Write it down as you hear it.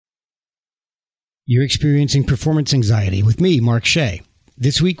You're experiencing performance anxiety with me, Mark Shea.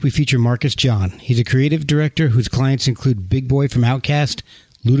 This week, we feature Marcus John. He's a creative director whose clients include Big Boy from Outkast,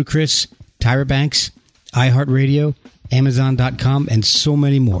 Ludacris, Tyra Banks, iHeartRadio, Amazon.com, and so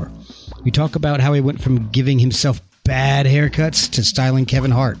many more. We talk about how he went from giving himself bad haircuts to styling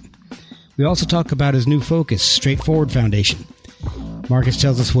Kevin Hart. We also talk about his new focus, Straightforward Foundation. Marcus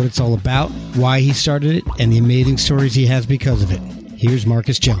tells us what it's all about, why he started it, and the amazing stories he has because of it. Here's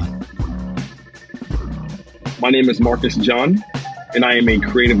Marcus John. My name is Marcus John, and I am a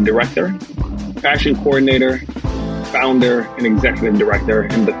creative director, fashion coordinator, founder, and executive director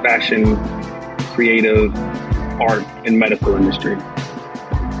in the fashion, creative, art, and medical industry.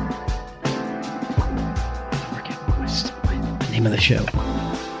 Name of the show.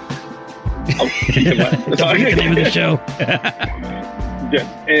 The name of the show. Yeah,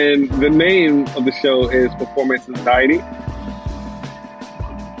 and the name of the show is Performance Anxiety.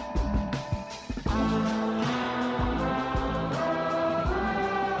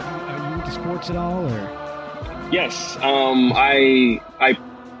 Sports at all, or? Yes, I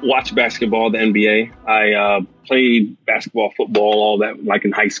watch basketball, the NBA. I played basketball, football, all that, like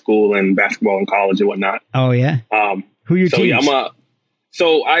in high school and basketball in college and whatnot. Oh yeah. Who are your teams? Yeah,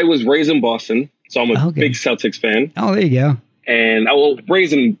 so I was raised in Boston, so I'm a big Celtics fan. Oh, there you go. And I was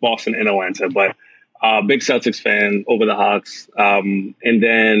raised in Boston and Atlanta, but big Celtics fan over the Hawks. And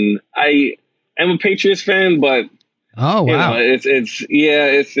then I am a Patriots fan, but. Oh, wow. It's just,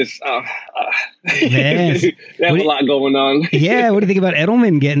 Man. They have a lot going on. Yeah. What do you think about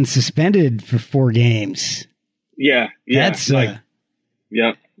Edelman getting suspended for 4 games? Yeah. That's, yeah.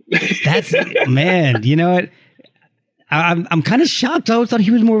 That's, man, you know what? I'm kind of shocked. I always thought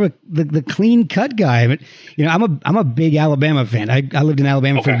he was more of the clean cut guy, but you know, I'm a big Alabama fan. I lived in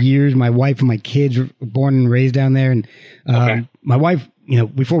Alabama for years. My wife and my kids were born and raised down there. And, my wife, you know,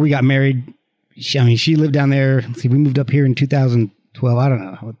 before we got married, she lived down there. Let's see, we moved up here in 2012. I don't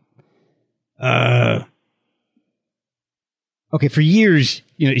know. Okay, for years,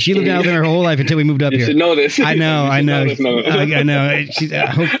 you know, she lived in Alabama her whole life until we moved up here. You should know this. I know. I know. I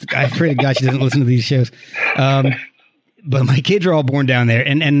pray to God she doesn't listen to these shows. But my kids are all born down there,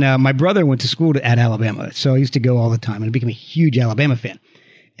 and my brother went to school at Alabama, so I used to go all the time, and I became a huge Alabama fan.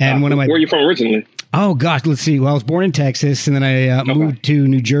 And where are you from originally? Oh gosh, let's see. Well, I was born in Texas, and then I moved to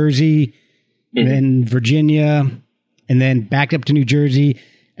New Jersey. Then Virginia, and then back up to New Jersey.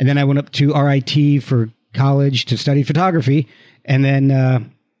 And then I went up to RIT for college to study photography, and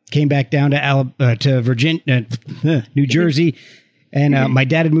then came back down to Virginia, New Jersey. And my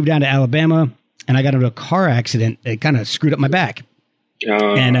dad had moved down to Alabama, and I got into a car accident. It kind of screwed up my back.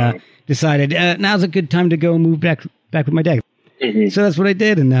 And decided now's a good time to go move back with my dad. So that's what I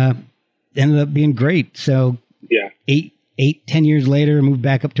did, and ended up being great. So 10 years later, I moved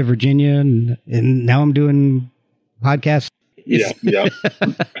back up to Virginia, and now I'm doing podcasts. Yeah.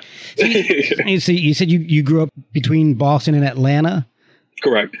 So you said you grew up between Boston and Atlanta?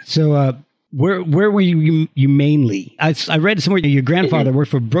 Correct. So where were you mainly? I read somewhere your grandfather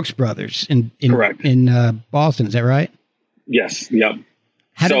worked for Brooks Brothers in Boston. Is that right? Yes. Yep.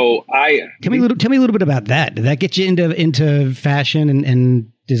 Tell me a little bit about that. Did that get you into fashion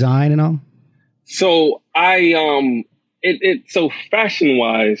and design and all? So so fashion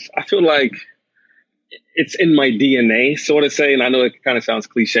wise, I feel like it's in my DNA, sort of say, and I know it kind of sounds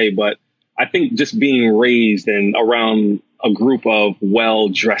cliche, but I think just being raised and around a group of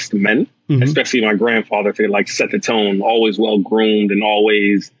well-dressed men, especially my grandfather, to like set the tone, always well groomed and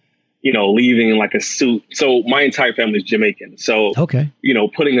always, you know, leaving in like a suit. So my entire family is Jamaican. So, you know,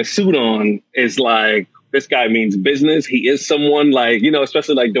 putting a suit on is like, this guy means business. He is someone like, you know,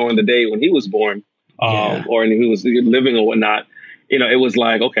 especially like during the day when he was born. Or he was living or whatnot, you know, it was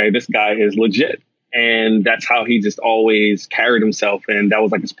like, okay, this guy is legit. And that's how he just always carried himself. And that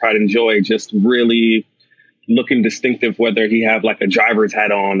was like his pride and joy, just really looking distinctive, whether he had like a driver's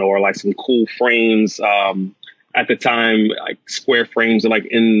hat on or like some cool frames. At the time, like square frames are like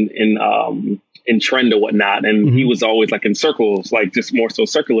in trend or whatnot. And he was always like in circles, like just more so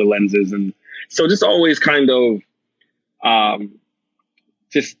circular lenses. And so just always kind of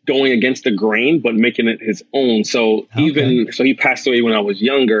just going against the grain, but making it his own. So so he passed away when I was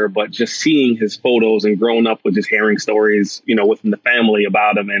younger, but just seeing his photos and growing up with just hearing stories, you know, within the family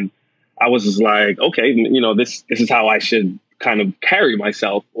about him. And I was just like, okay, you know, this is how I should kind of carry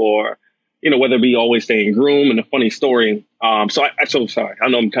myself, or, you know, whether it be always staying groomed. And a funny story. So sorry. I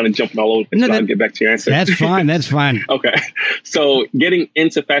know I'm kind of jumping all over the place. I'll get back to your answer. That's fine. That's fine. Okay. So getting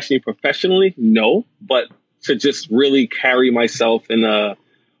into fashion professionally, no, but to just really carry myself in a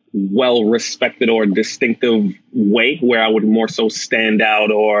well-respected or distinctive way where I would more so stand out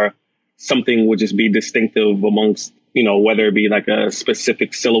or something would just be distinctive amongst, whether it be like a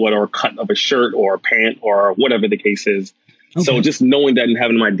specific silhouette or cut of a shirt or a pant or whatever the case is. Okay. So just knowing that and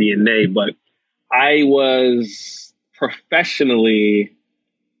having my DNA, but I was professionally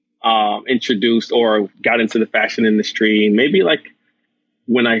introduced or got into the fashion industry maybe like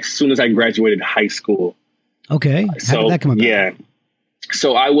as soon as I graduated high school. Okay. How did that come about? Yeah.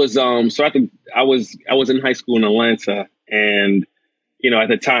 So I was I was in high school in Atlanta, and at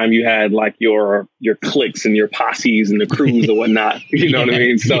the time you had like your cliques and your posses and the crews and whatnot. You know what I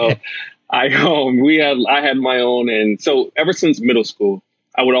mean? So I had my own, and so ever since middle school,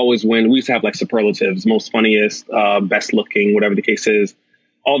 I would always win. We used to have like superlatives, most funniest, best looking, whatever the case is.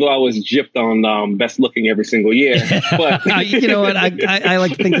 Although I was gypped on best looking every single year. But you know what? I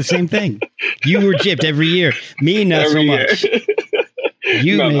like to think the same thing. You were gypped every year. Me, not so much.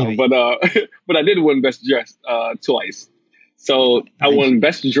 You maybe. No, but I did win best dressed twice. So I won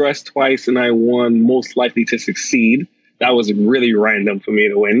best dressed twice, and I won most likely to succeed. That was really random for me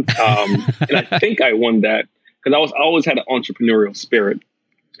to win. And I think I won that because I always had an entrepreneurial spirit,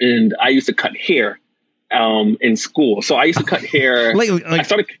 and I used to cut hair. In school. So I used to cut hair. I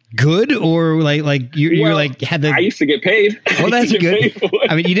started good or like you're like had the. I used to get paid. Oh, that's good.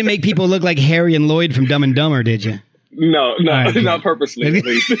 I mean, you didn't make people look like Harry and Lloyd from Dumb and Dumber, did you? No, right, not purposely. At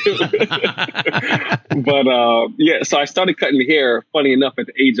least. But yeah, so I started cutting hair. Funny enough, at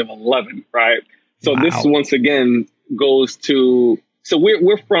the age of 11, right? So This once again goes to. So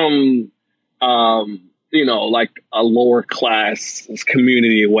we're from like a lower class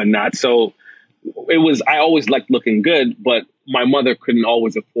community and whatnot. So. I always liked looking good, but my mother couldn't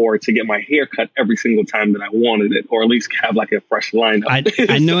always afford to get my hair cut every single time that I wanted it, or at least have like a fresh lineup.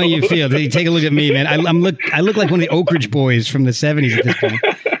 I know how you feel. Take a look at me, man. I look like one of the Oak Ridge Boys from the 70s at this point.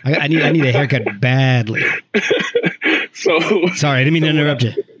 I need a haircut badly. So sorry, I didn't mean to interrupt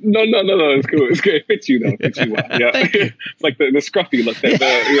you. No, it's cool. It's good. It fits you though. It fits you well. Yeah, it's like the scruffy look,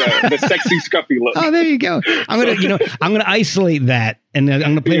 the sexy scruffy look. Oh, there you go. I'm gonna isolate that, and I'm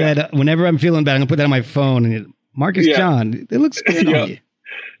gonna play that whenever I'm feeling bad. I'm gonna put that on my phone. And Marcus John, it looks good on you.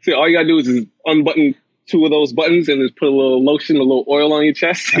 So all you gotta do is unbutton 2 of those buttons and just put a little lotion, a little oil on your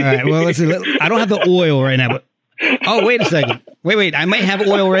chest. All right. Well, listen. I don't have the oil right now, but wait a second. Wait. I might have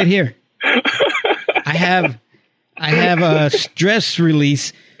oil right here. I have a stress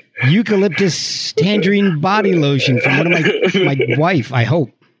release eucalyptus tangerine body lotion from one of my wife, I hope.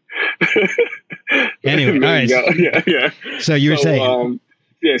 Anyway, all right. Yeah. So you were saying.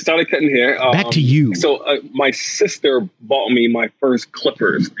 Started cutting hair. Back to you. So my sister bought me my first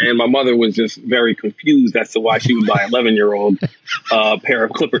clippers, and my mother was just very confused as to why she would buy an 11-year-old pair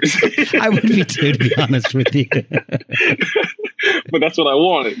of clippers. I would be too, to be honest with you. But that's what I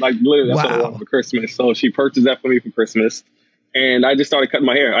wanted. Like literally, that's what I wanted for Christmas. So she purchased that for me for Christmas. And I just started cutting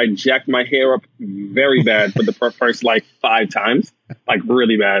my hair. I jacked my hair up very bad for the first like 5 times, like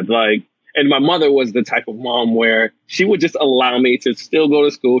really bad. And my mother was the type of mom where she would just allow me to still go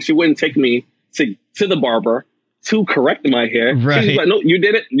to school. She wouldn't take me to the barber to correct my hair. Right. She was like, no, you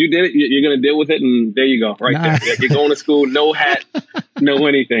did it. You're going to deal with it. And there you go. Right there. You're going to school, no hat, no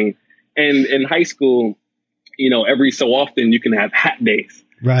anything. And in high school, every so often you can have hat days.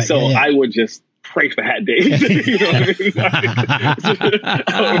 Right. So I would just pray for hat days. You know what I mean?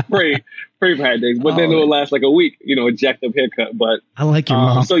 I would pray for hat days, but then it would last like a week. A jacked up haircut. But I like your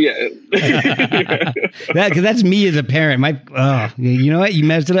mom. So yeah, because that's me as a parent. You know what? You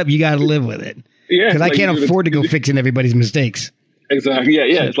messed it up. You got to live with it. Yeah, because I can't afford to go fixing everybody's mistakes. Exactly.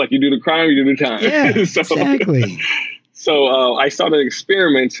 Yeah. It's like you do the crime, you do the time. Yeah, exactly. So I started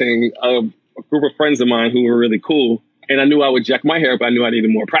experimenting. A group of friends of mine who were really cool. And I knew I would jack my hair, but I knew I needed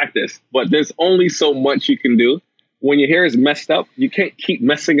more practice. But there's only so much you can do. When your hair is messed up, you can't keep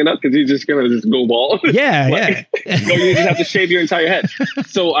messing it up because you're just going to just go bald. Yeah, So you just have to shave your entire head.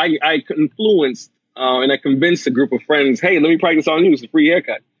 So I influenced and I convinced a group of friends, hey, let me practice on you. It's a free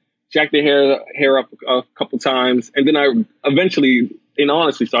haircut. Jacked the hair up a couple times. And then I eventually,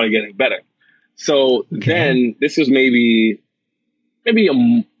 honestly, started getting better. So then this was maybe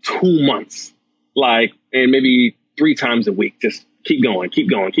 2 months, and maybe 3 times a week. Just keep going.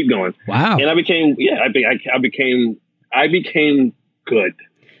 Wow. And I became good.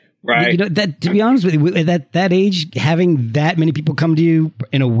 Right. That, to be honest with you, at that age, having that many people come to you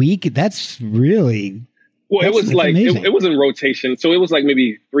in a week, that's really. Well, it was like, it was in rotation. So it was like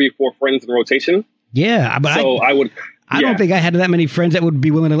maybe 3 or 4 friends in rotation. Yeah. But I don't think I had that many friends that would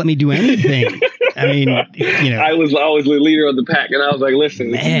be willing to let me do anything. I mean, I was always the leader of the pack, and I was like, "Listen,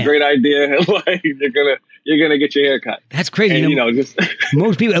 this is a great idea. Like, you're gonna get your hair cut." That's crazy. And, just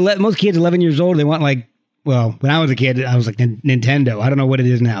most kids, 11 years old, they want when I was a kid, I was like Nintendo. I don't know what it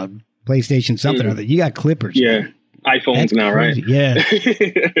is now, PlayStation. PlayStation something or other. You got clippers. Yeah. iPhones That's now, crazy. right? Yeah.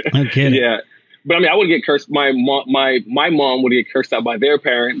 No kidding. Yeah. But I mean, I would get cursed. My mom would get cursed out by their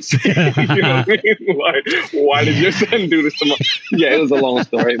parents. You know what I mean? Why did your son do this to my? Yeah, it was a long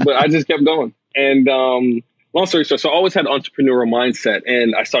story, but I just kept going. And long story short, so I always had an entrepreneurial mindset,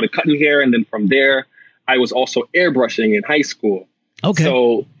 and I started cutting hair, and then from there, I was also airbrushing in high school. Okay.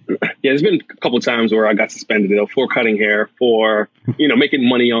 So yeah, there's been a couple of times where I got suspended for cutting hair, for making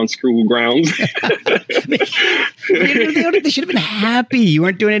money on school grounds. They should have been happy. You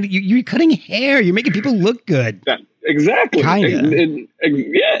weren't doing it. You're cutting hair. You're making people look good. Exactly. Kinda.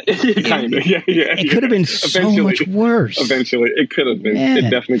 Yeah. Kinda. Yeah. It could have been so much worse. Eventually, it could have been. Yeah. It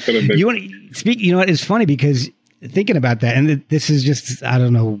definitely could have been. You want to speak? You know what? It's funny because thinking about that, and this is just, I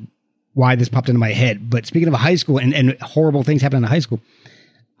don't know why this popped into my head, but speaking of high school and horrible things happening in high school,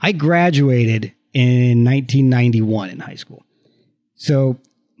 I graduated in 1991 in high school. So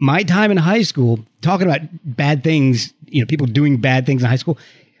my time in high school, talking about bad things, people doing bad things in high school,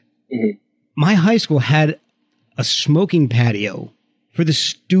 my high school had a smoking patio for the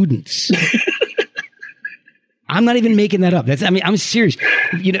students. I'm not even making that up. I'm serious.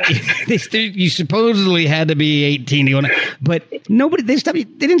 You supposedly had to be 18 to go, but nobody, they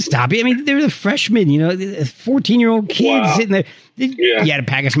didn't stop you. I mean, they were the freshmen, 14-year-old kids sitting there. Yeah. You had a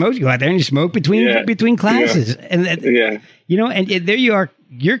pack of smokes. You go out there and you smoke between classes. Yeah. And there you are.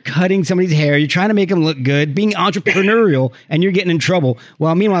 You're cutting somebody's hair. You're trying to make them look good, being entrepreneurial, and you're getting in trouble.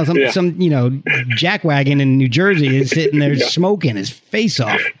 Well, meanwhile, some jackwagon in New Jersey is sitting there smoking his face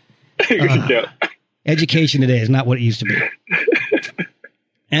off. Education today is not what it used to be.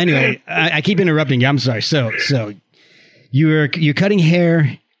 Anyway, I keep interrupting you. I'm sorry. So you're cutting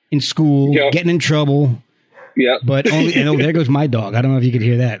hair in school, getting in trouble. Yeah. But only, there goes my dog. I don't know if you could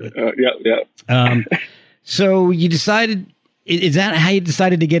hear that. Yeah. So you decided, is that how you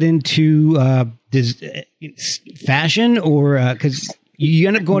decided to get into this fashion, or because you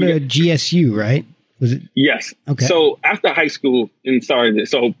ended up going to GSU, right? Was it? Yes. Okay. So after high school,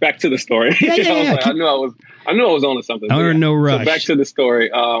 so back to the story. Yeah. I knew I was on to something. I'm in no rush. So back to the story.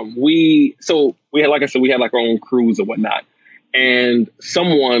 We had, like I said, we had like our own crews and whatnot, and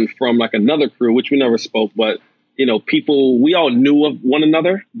someone from like another crew, which we never spoke, but people, we all knew of one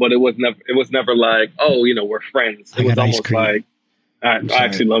another, but it was never like, oh, we're friends. It was almost like, I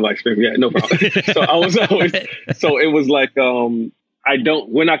actually love ice cream. Yeah, no problem. So I was always, so it was like,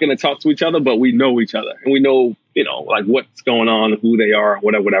 we're not going to talk to each other, but we know each other, and we know, like what's going on, who they are,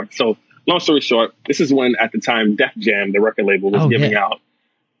 whatever. So long story short, this is when at the time Def Jam, the record label, was giving out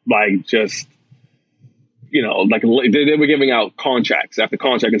like just, like they were giving out contracts after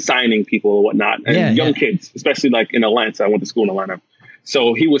contract and signing people and whatnot, and young kids, especially like in Atlanta. I went to school in Atlanta.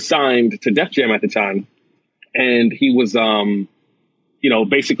 So he was signed to Def Jam at the time, and he was,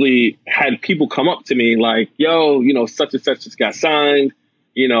 basically had people come up to me like, yo, such and such just got signed,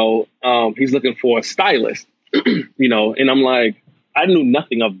 he's looking for a stylist, and I'm like, I knew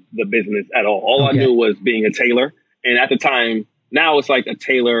nothing of the business at all. All I knew was being a tailor. And at the time, now it's like a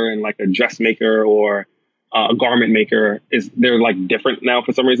tailor and like a dressmaker or a garment maker they're like different now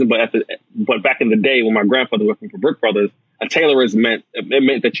for some reason. But back in the day when my grandfather was working for Brick Brothers, a tailor meant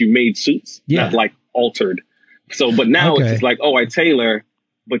that you made suits, not like altered. So, but now it's just like, oh, I tailor,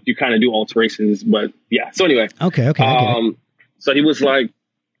 but you kind of do alterations. But yeah. So anyway. Okay. So he was like,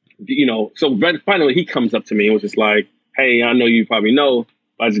 so finally he comes up to me and was just like, hey, I know you probably know,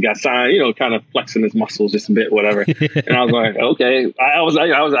 but I just got signed, kind of flexing his muscles just a bit, whatever. And I was like, okay. I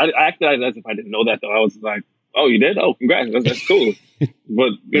acted as if I didn't know that though. I was like, oh, you did? Oh, congrats. That's cool. But,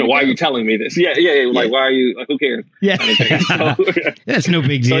 why are you telling me this? Yeah. Like, why are you, like, who cares? Yeah. So, that's no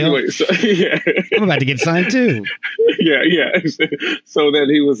big deal. So anyway, I'm about to get signed too. Yeah. So then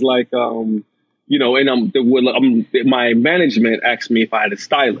he was like, and my management asked me if I had a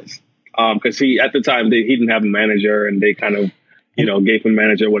stylist. Because at the time, he didn't have a manager, and they kind of, gave him a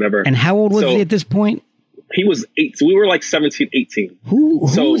manager, whatever. And how old was he at this point? He was 8. So we were like 17, 18. Who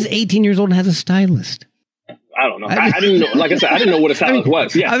was 18 years old and has a stylist? I don't know. I didn't know. Like I said, I didn't know what a stylist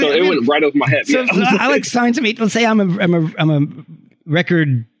was. Yeah, so it went right over my head. So I like sign some. Let's say I'm a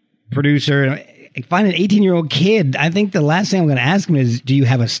record producer. I find an 18-year-old kid. I think the last thing I'm going to ask him is, "Do you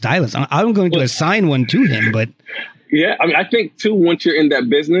have a stylist?" I'm going to assign one to him, but. Yeah, I mean, I think too, once you're in that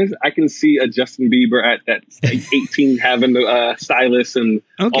business, I can see a Justin Bieber at that 18 having a stylist and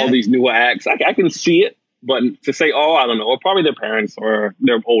all these newer acts. I can see it, but to say, oh, I don't know, or probably their parents or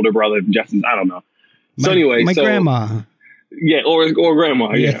their older brother, Justin, I don't know. So anyway, my grandma. Yeah, or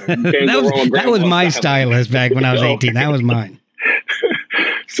grandma. Yeah, that was my stylist back when I was 18. That was mine.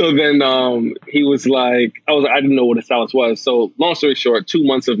 So then he was like, I didn't know what a stylist was. So long story short, 2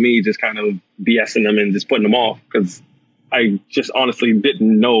 months of me just kind of BSing them and just putting them off because I just honestly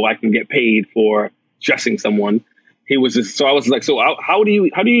didn't know I can get paid for dressing someone. He was just, so I was like, so how do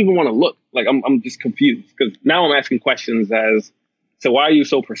you even want to look? Like, I'm just confused because now I'm asking questions as, so why are you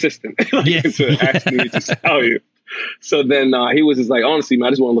so persistent to ask me to style you? So then he was just like, honestly, man, I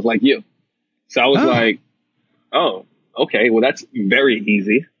just want to look like you. So I was like, oh, okay, well, that's very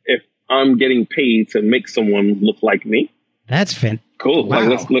easy. If I'm getting paid to make someone look like me. That's fantastic. Cool. Wow.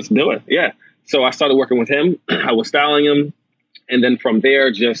 Like, let's do it. Yeah. So I started working with him. I was styling him. And then from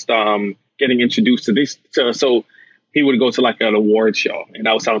there, just getting introduced to this. So he would go to like an award show and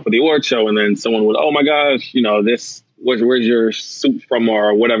I was styling for the award show. And then someone would, oh my gosh, this, where's your suit from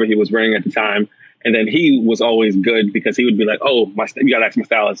or whatever he was wearing at the time. And then he was always good because he would be like, oh, you got to ask my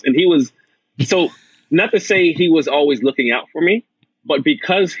stylist. And he was, so not to say he was always looking out for me, but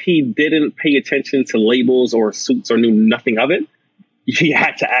because he didn't pay attention to labels or suits or knew nothing of it, he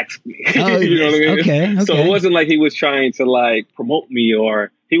had to ask me. Oh, you know what I mean? Okay. So it wasn't like he was trying to like promote me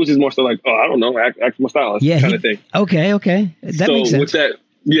or he was just more so like, oh, I don't know, ask my stylist kind of thing. Okay. That makes sense. With that,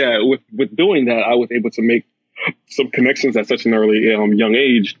 with doing that, I was able to make some connections at such an early young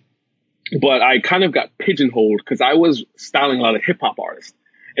age. But I kind of got pigeonholed because I was styling a lot of hip hop artists.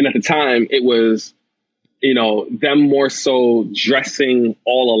 And at the time it was, them more so dressing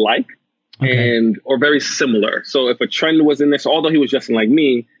all alike or very similar. So if a trend was in this, although he was dressing like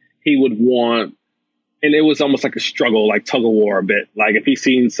me, he would want, and it was almost like a struggle, like tug of war a bit. Like if he's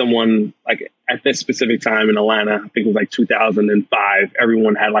seen someone like at this specific time in Atlanta, I think it was like 2005,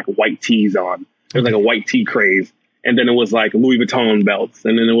 everyone had like white tees on. There was like a white tee craze. And then it was like Louis Vuitton belts.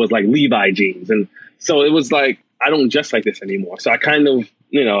 And then it was like Levi jeans. And so it was like, I don't dress like this anymore. So I kind of,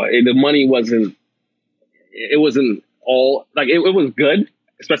 the money wasn't all like, it was good,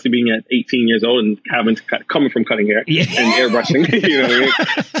 especially being at 18 years old and coming from cutting hair and airbrushing, you know what I mean?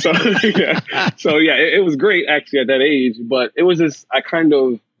 So it was great actually at that age, but it was just, I kind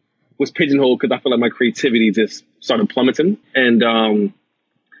of was pigeonholed because I feel like my creativity just started plummeting. And,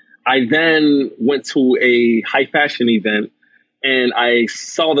 I then went to a high fashion event and I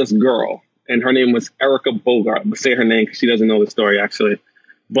saw this girl and her name was Erica Bogart. I'm gonna say her name because she doesn't know the story actually.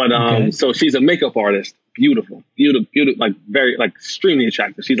 But so she's a makeup artist. Beautiful, like very like extremely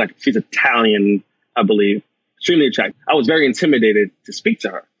attractive. She's Italian, I believe. Extremely attractive. I was very intimidated to speak to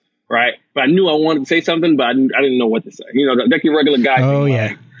her, right? But I knew I wanted to say something, but I didn't know what to say. Like your regular guy. Oh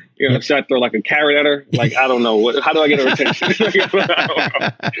yeah. Like, should I throw like a carrot at her? Like, I don't know. How do I get her attention?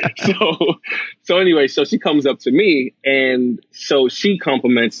 So anyway, so she comes up to me and so she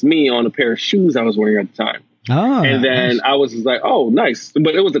compliments me on a pair of shoes I was wearing at the time. Oh, and then I was just like, oh, nice.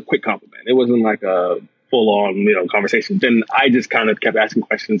 But it was a quick compliment. It wasn't like a full on, conversation. Then I just kind of kept asking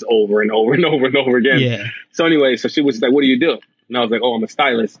questions over and over and over and over again. Yeah. So anyway, so she was just like, what do you do? And I was like, oh, I'm a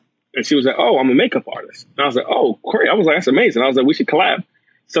stylist. And she was like, oh, I'm a makeup artist. And I was like, oh, great. I was like, that's amazing. I was like, we should collab.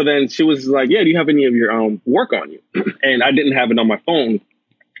 So then she was like, yeah, do you have any of your work on you? And I didn't have it on my phone,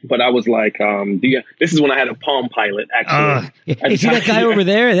 but I was like, this is when I had a Palm Pilot, actually. You see that guy over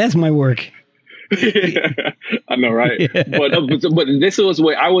there? That's my work. I know, right? Yeah. But this was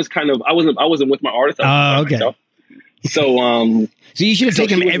where I was I wasn't with my artist. Okay. Myself. So you should have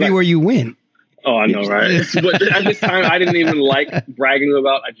taken him everywhere you went. Oh, I know, right? But at this time, I didn't even like bragging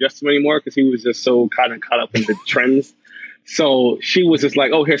about I dressed him anymore because he was just so kind of caught up in the trends. So she was just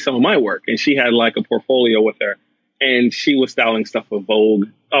like, oh, here's some of my work. And she had like a portfolio with her and she was styling stuff for Vogue.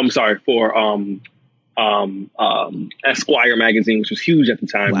 For Esquire magazine, which was huge at the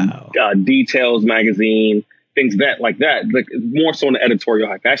time. Wow. Details magazine, things like that, like more so on the editorial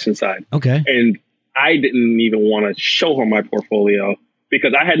high fashion side. Okay. And I didn't even want to show her my portfolio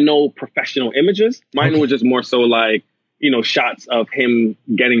because I had no professional images. Mine was just more so like, shots of him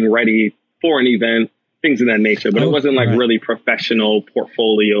getting ready for an event, things of that nature, but it wasn't like really professional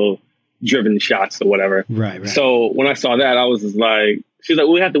portfolio driven shots or whatever. Right. So when I saw that, I was just like, she's like,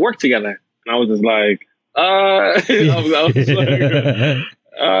 we have to work together. And I was just like, I was like,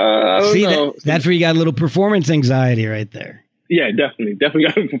 I don't know. That's where you got a little performance anxiety right there. Yeah, definitely got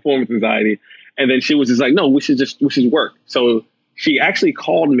performance anxiety. And then she was just like, no, we should work. So she actually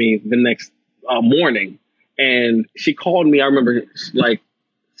called me the next morning and she called me. I remember like,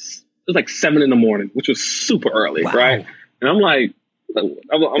 it was like 7 a.m, which was super early, right? And I'm like, I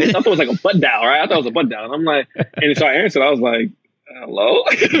thought it was like a butt dial, right? I thought it was a butt dial. And I'm like, and so I answered, I was like, hello?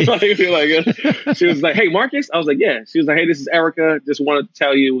 She was like, hey, Marcus? I was like, yeah. She was like, hey, this is Erica. Just wanted to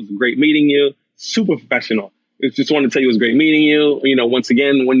tell you it was great meeting you. Super professional. Just wanted to tell you it was great meeting you. Once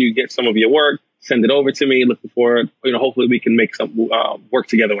again, when you get some of your work, send it over to me, looking for it. Hopefully we can make some work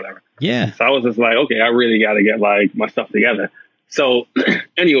together, whatever. Yeah. So I was just like, okay, I really got to get like my stuff together. So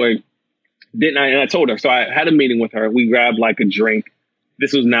anyway, and I told her. So I had a meeting with her. We grabbed like a drink.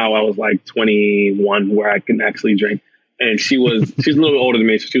 This was now I was like 21, where I can actually drink. And she's a little older than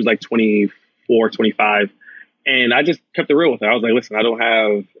me. So she was like 24, 25. And I just kept it real with her. I was like, listen, I don't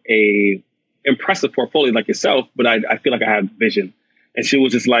have a impressive portfolio like yourself, but I feel like I have vision. And she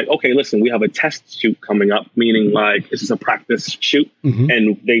was just like, okay, listen, we have a test shoot coming up, meaning like this is a practice shoot.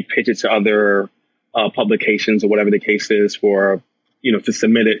 And they pitch it to other publications or whatever the case is for, to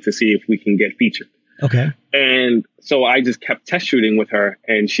submit it to see if we can get featured. Okay. And so I just kept test shooting with her,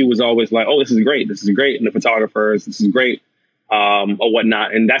 and she was always like, oh, this is great. This is great. And the photographers, this is great, or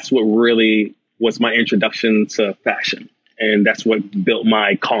whatnot. And that's what really was my introduction to fashion. And that's what built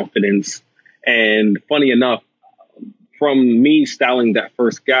my confidence. And funny enough, from me styling that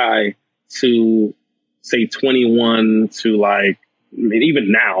first guy to say 21 to like,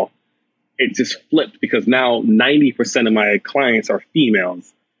 even now, it just flipped, because now 90% of my clients are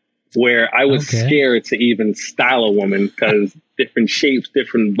females, where I was scared to even style a woman because different shapes,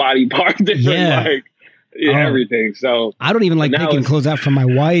 different body parts, different everything. So I don't even like picking clothes out for my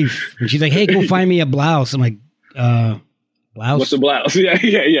wife. And she's like, hey, go find me a blouse. I'm like, blouse? What's a blouse?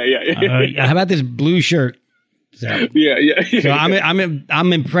 Yeah. How about this blue shirt? So, yeah. So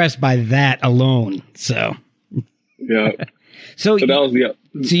I'm impressed by that alone. So yeah. So that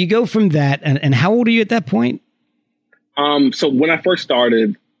was So you go from that, and how old are you at that point? So when I first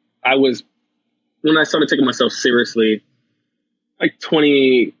started, when I started taking myself seriously, like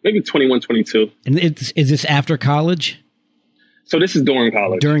 20, maybe 21, 22. And is this after college? So this is during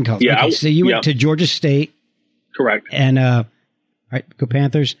college. During college. Yeah. Okay, so you went to Georgia State. Correct. And, right, go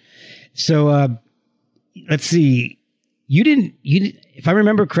Panthers. So, let's see. You didn't, if I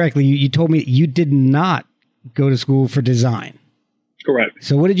remember correctly, you told me you did not go to school for design. Correct.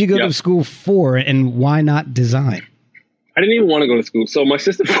 So what did you go to school for, and why not design? I didn't even want to go to school. So my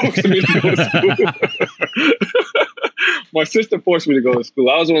sister forced me to go to school. My sister forced me to go to school.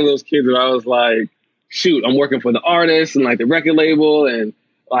 I was one of those kids that I was like, shoot, I'm working for the artist and like the record label, and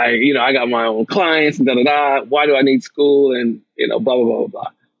like, I got my own clients and da-da-da. Why do I need school? And, blah, blah, blah, blah.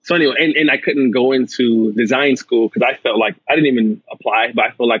 So anyway, and I couldn't go into design school because I felt like I didn't even apply, but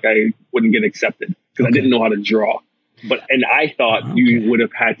I felt like I wouldn't get accepted because I didn't know how to draw. And I thought you would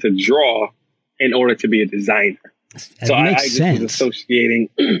have had to draw in order to be a designer. So I just was associating,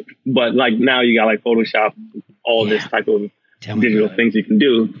 but like now you got like Photoshop, all this type of digital things you can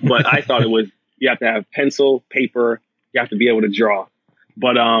do. But I thought it was, you have to have pencil, paper, you have to be able to draw.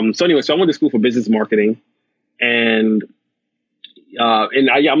 But so anyway, so I went to school for business marketing, and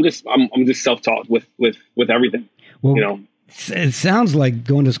I'm just self-taught with everything. Well, it sounds like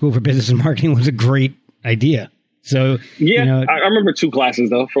going to school for business and marketing was a great idea. So yeah, I remember 2 classes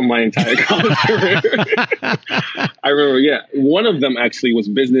though from my entire college career. I remember, one of them actually was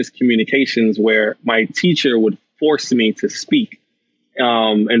business communications, where my teacher would force me to speak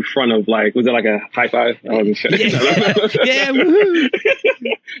in front of, like, was it like a high five? I wasn't sure. Yeah, woohoo.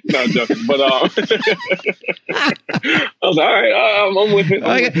 No, I'm joking. But I was like, all right, I'm with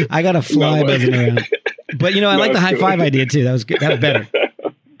it. I got a fly buzzing around. But I like the high five idea too. That was good. That was better.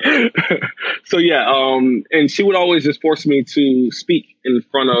 So and she would always just force me to speak in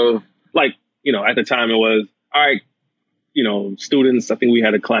front of, like, at the time it was, all right, students. I think we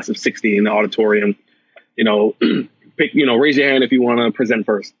had a class of 60 in the auditorium. Pick, raise your hand if you want to present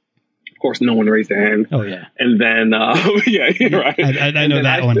first. Of course, no one raised their hand. Oh yeah. And then right. I know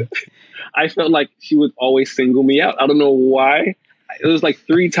that one. I felt like she would always single me out. I don't know why. It was like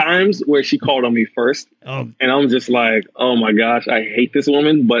 3 times where she called on me first. Oh. And I'm just like, oh my gosh, I hate this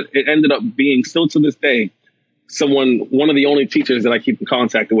woman. But it ended up being, still to this day, one of the only teachers that I keep in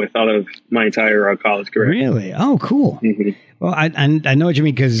contact with out of my entire college career. Really? Oh, cool. Mm-hmm. Well, I know what you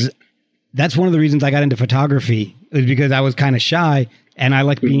mean, because that's one of the reasons I got into photography, was because I was kind of shy, and I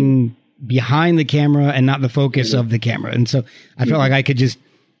like being behind the camera and not the focus of the camera. And so I felt like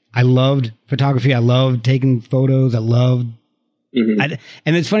I loved photography. I loved taking photos. I loved and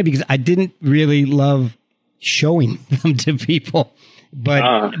it's funny because I didn't really love showing them to people, but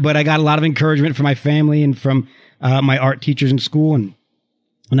I got a lot of encouragement from my family and from my art teachers in school. And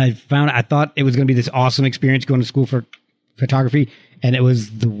when I thought it was going to be this awesome experience going to school for photography, and it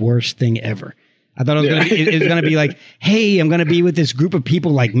was the worst thing ever. I thought it was going to be like, hey, I'm going to be with this group of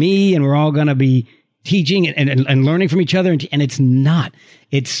people like me, and we're all going to be teaching and learning from each other. And it's not.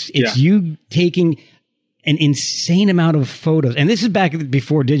 It's you taking. an insane amount of photos. And this is back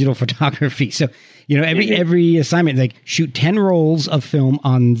before digital photography. So, you know, every assignment, like shoot 10 rolls of film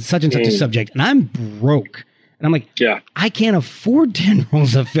on such and such a subject. And I'm broke. And I'm like, I can't afford 10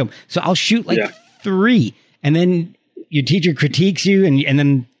 rolls of film. So I'll shoot like 3. And then your teacher critiques you. And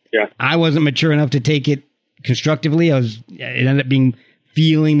then I wasn't mature enough to take it constructively. It ended up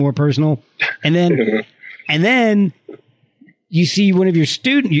feeling more personal. And then you see one of your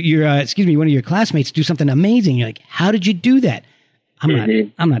one of your classmates do something amazing. You're like, how did you do that?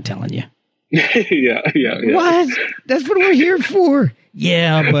 I'm not telling you. Yeah. What? That's what we're here for.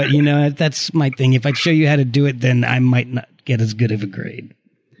 Yeah, but you know, that's my thing. If I show you how to do it, then I might not get as good of a grade.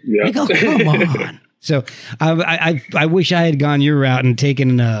 Yeah. Like, oh, come on. So I wish I had gone your route and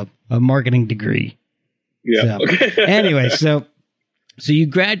taken a marketing degree. Yeah. So, anyway, so you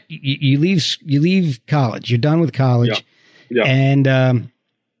leave college. You're done with college. Yeah. And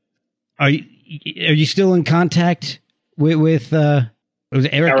are you still in contact with was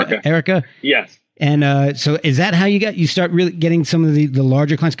it Erica? Yes. And so is that how you start really getting some of the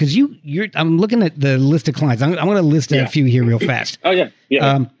larger clients? Because I'm looking at the list of clients. I'm going to list a few here real fast. Oh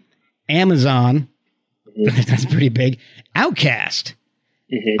yeah. Amazon, that's pretty big. Outkast,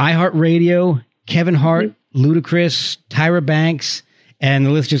 iHeartRadio, Kevin Hart, Ludacris, Tyra Banks, and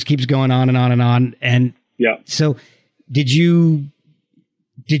the list just keeps going on and on and on. And so did you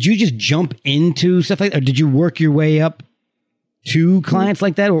just jump into stuff like that, or did you work your way up to clients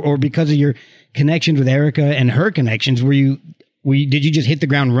like that, or because of your connections with Erica and her connections, did you just hit the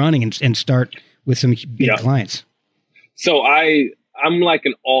ground running and start with some big clients? So I'm like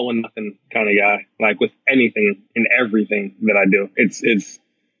an all or nothing kind of guy, like with anything and everything that I do. It's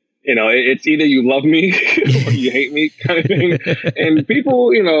you know, it's either you love me or you hate me kind of thing. And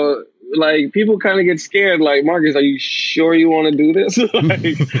people, you know, like people kind of get scared. Like, Marcus, are you sure you want to do this? Like,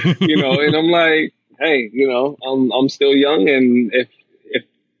 you know, and I'm like, hey, you know, I'm still young. And if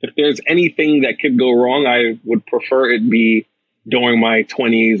there's anything that could go wrong, I would prefer it be during my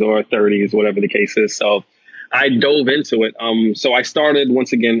 20s or 30s, whatever the case is. So I dove into it. So I started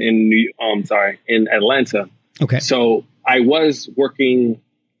once again in Atlanta. Okay. So I was working.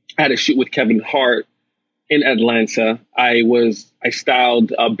 I had a shoot with Kevin Hart in Atlanta. I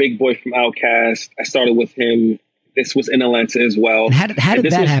styled a Big Boy from Outkast. I started with him. This was in Atlanta as well. And how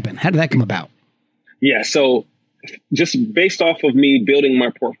did that happen? How did that come about? Yeah. So just based off of me building my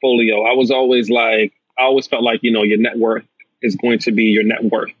portfolio, I always felt like, you know, your net worth is going to be your net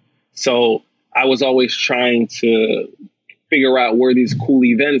worth. So I was always trying to figure out where these cool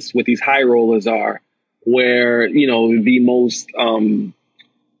events with these high rollers are, where, you know, the most,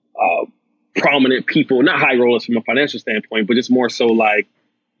 prominent people, not high rollers from a financial standpoint, but just more so like,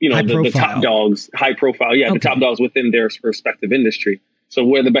 you know, the top dogs, high profile. Yeah. Okay. The top dogs within their respective industry. So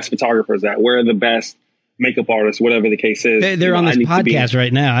where are the best photographers at? Where are the best makeup artists, whatever the case is? They're on this podcast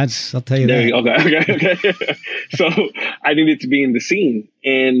right now. I'll tell you that. Okay. So I needed to be in the scene.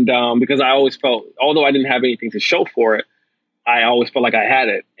 And because I always felt, although I didn't have anything to show for it, I always felt like I had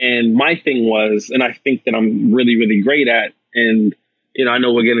it. And my thing was, and I think that I'm really, really great at, and you know, I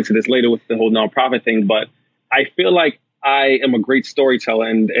know we'll get into this later with the whole nonprofit thing, but I feel like I am a great storyteller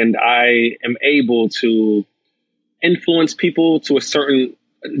and I am able to influence people to a certain,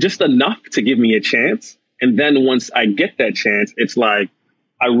 just enough to give me a chance. And then once I get that chance, it's like,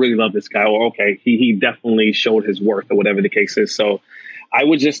 I really love this guy, or okay, he definitely showed his worth, or whatever the case is. So I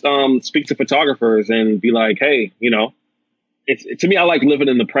would just speak to photographers and be like, hey, you know, to me, I like living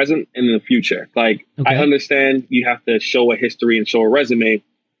in the present and in the future. Like, I understand you have to show a history and show a resume,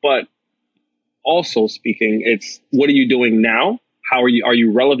 but also speaking, it's what are you doing now? Are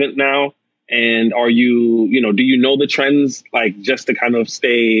you relevant now? And are you, you know, do you know the trends? Like, just to kind of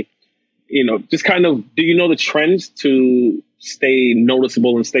stay, you know, do you know the trends to stay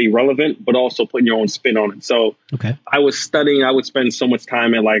noticeable and stay relevant, but also putting your own spin on it? So I was studying, I would spend so much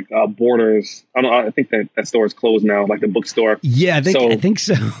time at like Borders. I think that store is closed now, like the bookstore. Yeah, I think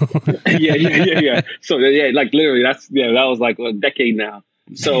so. yeah. So yeah, like literally that was like a decade now.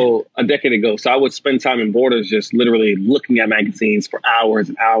 So a decade ago. So I would spend time in Borders just literally looking at magazines for hours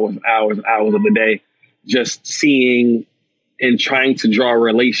and hours and hours and hours of the day, just seeing and trying to draw a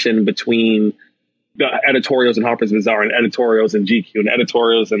relation between the editorials in Harper's Bazaar and editorials in GQ and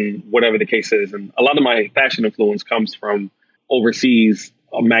editorials and whatever the case is. And a lot of my fashion influence comes from overseas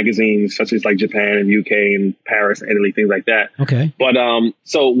magazines such as like Japan and UK and Paris, Italy, things like that. Okay. But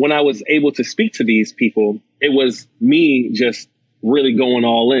so when I was able to speak to these people, it was me just really going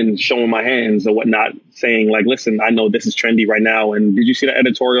all in, showing my hands or whatnot, saying like, listen, I know this is trendy right now. And did you see that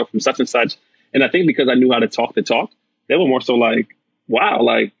editorial from such and such? And I think because I knew how to talk the talk, they were more so like, wow,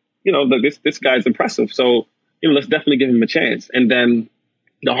 like, this guy's impressive. So, let's definitely give him a chance. And then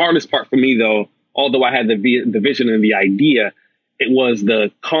the hardest part for me, though, although I had the vision and the idea, it was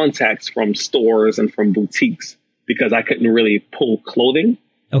the contacts from stores and from boutiques, because I couldn't really pull clothing.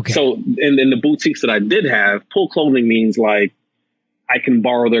 Okay. So, and then the boutiques that I did have, pull clothing means like I can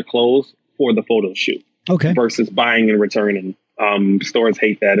borrow their clothes for the photo shoot. Okay. Versus buying and returning. Stores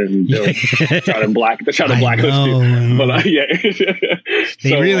hate that, and they'll try to blacklist you. But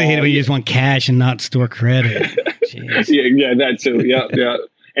they really hate it when you just want cash and not store credit. yeah, that too. Yeah.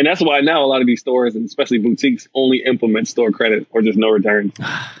 And that's why now a lot of these stores, and especially boutiques, only implement store credit or just no return.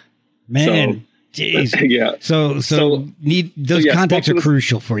 Man, jeez. Yeah. So those contacts are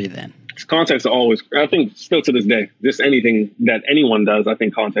crucial for you then. Contacts are always, I think, still to this day, just anything that anyone does, I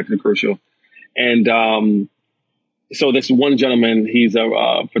think contacts are crucial. And so this one gentleman, he's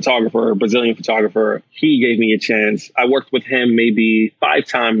a photographer, a Brazilian photographer. He gave me a chance. I worked with him maybe 5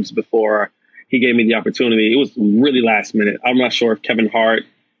 times before he gave me the opportunity. It was really last minute. I'm not sure if Kevin Hart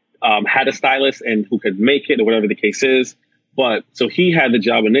had a stylist and who could make it or whatever the case is. But so he had the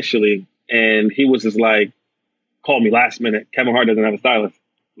job initially, and he was just like, call me last minute. Kevin Hart doesn't have a stylist.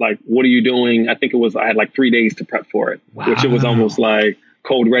 Like, what are you doing? I think I had like 3 days to prep for it, which it was almost like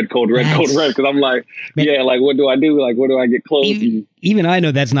code red. Cause I'm like, man, like, what do I do? Like, where do I get clothes? Even I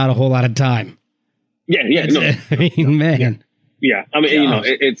know that's not a whole lot of time. Yeah. No. I mean, man. Yeah. I mean,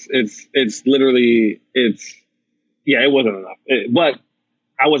 it's literally, it wasn't enough, but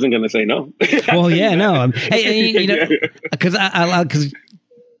I wasn't going to say no. Well, yeah, no. Hey, because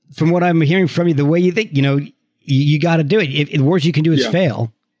from what I'm hearing from you, the way you think, you got to do it. If the worst you can do is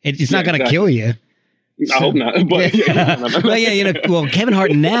fail, it's not going to kill you. I hope not. But well, Kevin Hart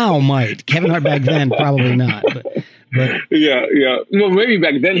now might. Kevin Hart back then, probably not. But yeah. Well, maybe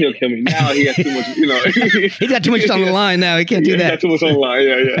back then he'll kill me. Now he has too much. He's got too much on the line now. He can't do that. He got too much on the line.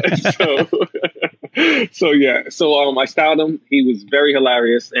 Yeah. So I styled him. He was very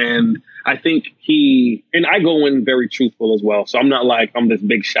hilarious, and I think and I go in very truthful as well. So I'm not like I'm this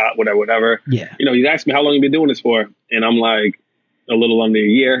big shot, whatever. Yeah. He asked me how long you been doing this for, and I'm like, a little under a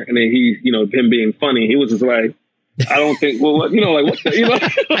year. And then he, him being funny, he was just like, I don't think, well, what, like, what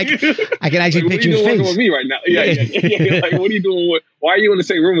the, I can actually picture his face. With me right now. Yeah. Like, what are you doing? Why are you in the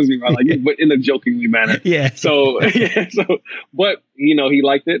same room as me? Like, but in a jokingly manner. Yeah. But he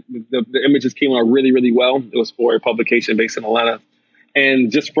liked it. The images came out really, really well. It was for a publication based in Atlanta.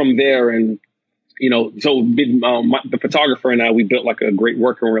 And just from there, and the photographer and I, we built like a great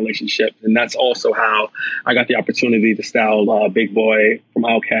working relationship. And that's also how I got the opportunity to style Big Boy from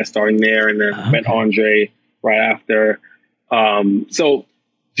Outkast starting there, and then met Andre right after. So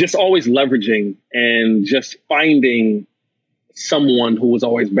just always leveraging and just finding someone who was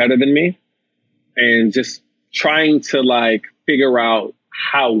always better than me, and just trying to like figure out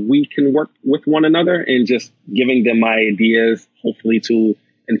how we can work with one another, and just giving them my ideas, hopefully to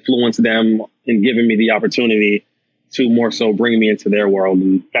influence them and giving me the opportunity to more so bring me into their world.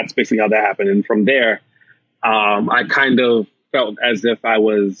 And that's basically how that happened. And from there, I kind of felt as if I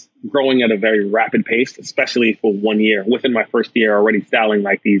was growing at a very rapid pace, especially for 1 year. Within my first year, already styling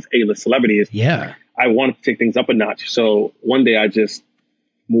like these A-list celebrities. Yeah. I wanted to take things up a notch. So one day I just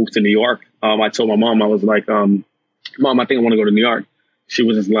moved to New York. I told my mom, I was like, Mom, I think I want to go to New York. She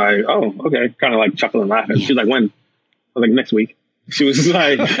was just like, oh, okay. Kind of like chuckling and laughing. She's like, when? I was like, next week. She was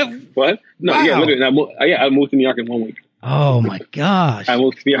like, what? No, wow. Yeah, literally. I moved to New York in 1 week. Oh, my gosh. I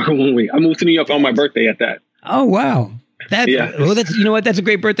moved to New York in 1 week. I moved to New York on my birthday at that. Oh, wow. Well, that's, you know what? That's a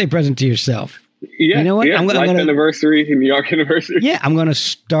great birthday present to yourself. Yeah. You know what? Yeah, I'm gonna, anniversary, New York anniversary. Yeah, I'm going to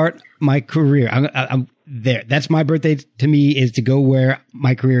start my career. I'm there. That's my birthday to me, is to go where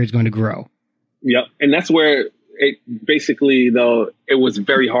my career is going to grow. Yep. And that's where it basically, though, it was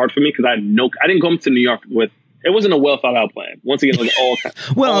very hard for me because I didn't come to New York with, it wasn't a well thought out plan. Once again, it was all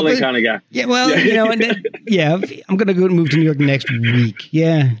that kind of guy. Yeah, well, I'm going to go move to New York next week.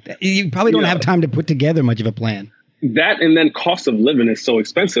 Yeah. You probably don't have time to put together much of a plan. That, and then cost of living is so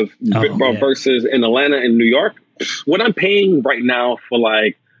expensive versus in Atlanta and New York. What I'm paying right now for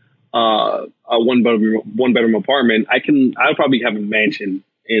like a one bedroom apartment, I'll probably have a mansion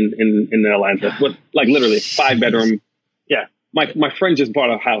in Atlanta with like literally 5-bedroom. Yeah. My friend just bought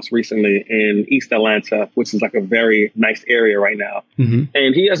a house recently in East Atlanta, which is like a very nice area right now. Mm-hmm.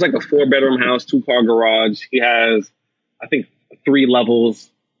 And he has like a 4-bedroom house, 2-car garage. He has, I think, 3 levels.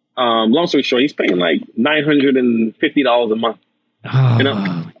 Long story short, he's paying like $950 a month. Oh,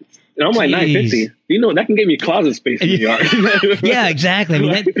 and I'm like, $950. That can give me closet space in New York. Yeah, exactly. I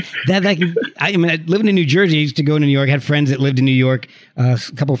mean, living in New Jersey, I used to go to New York. I had friends that lived in New York. A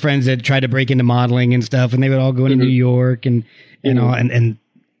couple of friends that tried to break into modeling and stuff, and they would all go into New York and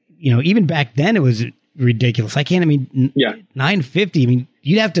even back then it was ridiculous. I mean, yeah, $950. I mean,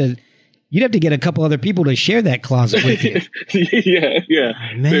 you'd have to get a couple other people to share that closet with you. yeah.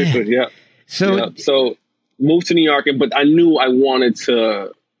 Oh, man. Seriously, yeah. So Moved to New York, but I knew I wanted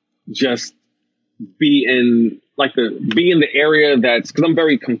to just be in the area because I'm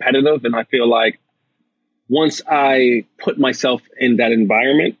very competitive, and I feel like once I put myself in that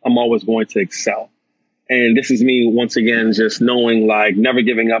environment, I'm always going to excel. And this is me once again, just knowing never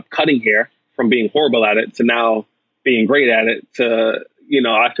giving up, cutting hair from being horrible at it to now being great at it to,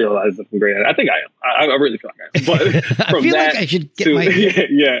 I feel as if I'm great at it. I think I am. I really feel like I am. But from I feel like I should get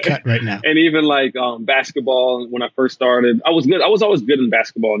my cut right now. And even basketball, when I first started, I was good. I was always good in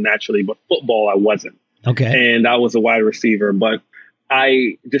basketball naturally, but football I wasn't. Okay. And I was a wide receiver, but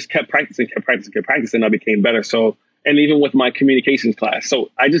I just kept practicing. I became better. So, and even with my communications class. So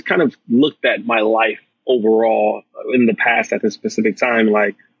I just kind of looked at my life overall in the past at this specific time.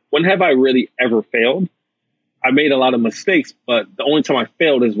 When have I really ever failed? I made a lot of mistakes, but the only time I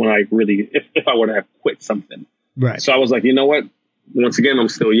failed is when I really, if I were to have quit something. Right. So I was like, you know what? Once again, I'm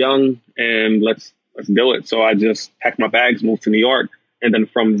still young and let's do it. So I just packed my bags, moved to New York. And then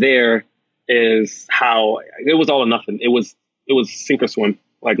from there is how it was all or nothing. It was sink or swim,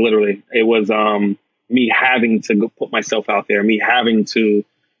 literally. It was me having to put myself out there, me having to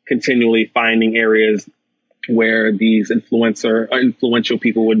continually finding areas where these influential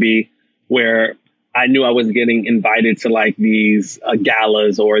people would be, where I knew I was getting invited to these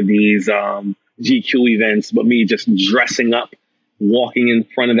galas or these GQ events, but me just dressing up, walking in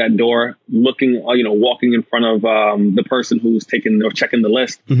front of that door, walking in front of the person who's taking or checking the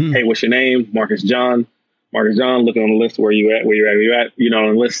list. Mm-hmm. Hey, what's your name? Marcus John, looking on the list. Where you at? On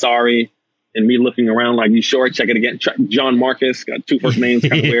the list. Sorry. And me looking around you sure? Check it again. John Marcus, got two first names,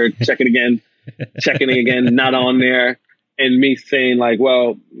 kind of weird. Check it again. Checking it again, not on there. And me saying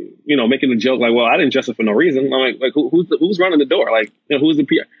making a joke well, I didn't dress up for no reason. I'm like who's running the door? Who's the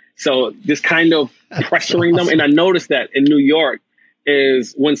PR? So just kind of pressuring them. And I noticed that in New York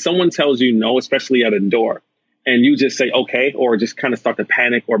is when someone tells you no, especially at a door, and you just say okay, or just kind of start to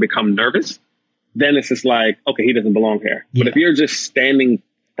panic or become nervous, then it's just okay, he doesn't belong here. Yeah. But if you're just standing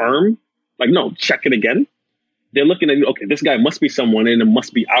firm, no, check it again. They're looking at you. Okay, this guy must be someone, and it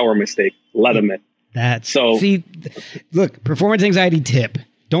must be our mistake. Let him in. Look, performance anxiety tip.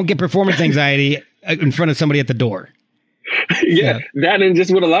 Don't get performance anxiety in front of somebody at the door. Yeah, that and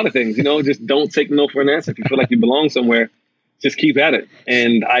just with a lot of things, just don't take no for an answer. If you feel like you belong somewhere, just keep at it.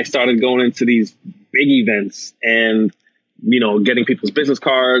 And I started going into these big events and, getting people's business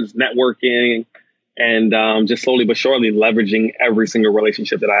cards, networking, and just slowly but surely leveraging every single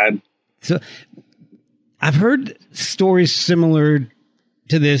relationship that I had. So I've heard stories similar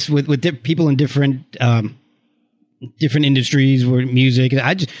to this with people in different industries where music.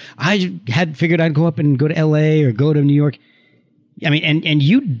 I had figured I'd go up and go to LA or go to New York. I mean, and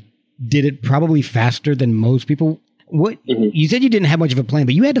you did it probably faster than most people. What you said you didn't have much of a plan,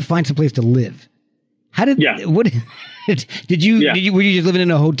 but you had to find some place to live. How did what did you were you just living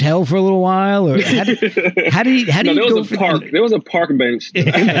in a hotel for a little while, or how do you there was a park? There was a park bench.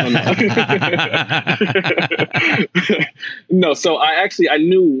 No, so I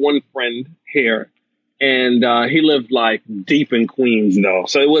knew one friend here, and he lived deep in Queens though.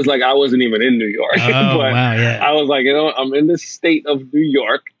 So it was I wasn't even in New York. Oh, but wow, yeah. I was I'm in the state of New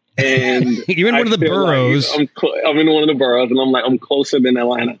York, and you're in one of the boroughs. I'm in one of the boroughs, and I'm closer than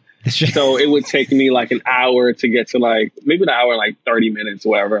Atlanta. So it would take me an hour to get to maybe an hour, 30 minutes,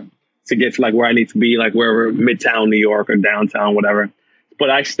 whatever, to get to where I need to be, wherever, Midtown New York or downtown, whatever.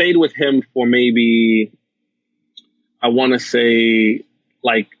 But I stayed with him for maybe, I want to say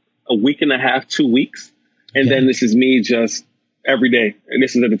a week and a half, 2 weeks. And then this is me just every day. And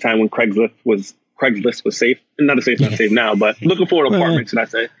this is at the time when Craigslist was safe. Not to say it's not safe now, but looking for an apartment, should I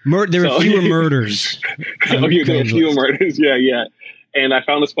say. There were fewer murders. There were fewer murders. Yeah. And I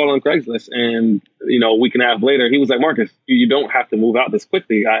found a spot on Craigslist, and, a week and a half later, he was like, Marcus, you don't have to move out this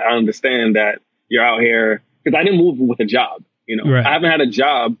quickly. I understand that you're out here, because I didn't move with a job, Right. I haven't had a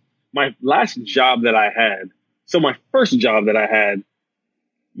job. My last job that I had, so my first job that I had,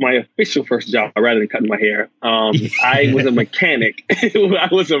 my official first job, rather than cutting my hair, I was a mechanic.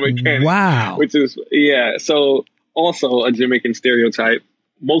 Wow. Which is, so also a Jamaican stereotype.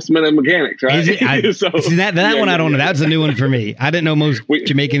 Most men are mechanics, right? Is it? That one I don't know. That's a new one for me. I didn't know most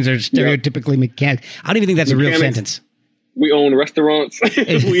Jamaicans are stereotypically mechanics. I don't even think that's a real sentence. We own restaurants. So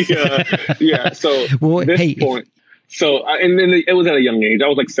point. So, and then it was at a young age. I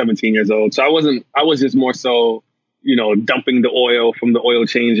was 17 years old. So I was just more so, dumping the oil from the oil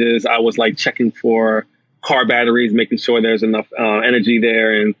changes. I was checking for car batteries, making sure there's enough energy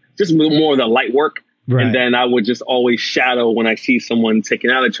there, and just more of the light work. Right. And then I would just always shadow when I see someone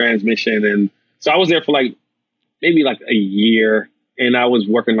taking out a transmission. And so I was there for like maybe like a year, and I was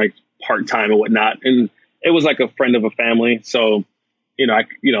working like part-time and whatnot. And it was like a friend of a family. So,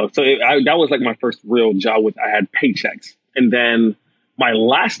 that was like my first real job I had paychecks. And then my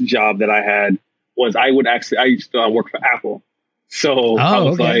last job that I had was I used to work for Apple. So I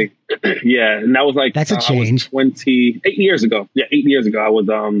was like, yeah, and that was like, that's a change. 28 years ago. Yeah. 8 years ago. I was,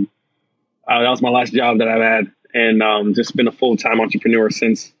 that was my last job that I've had, and just been a full-time entrepreneur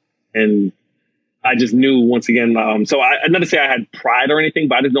since. And I just knew once again, so not to say I had pride or anything,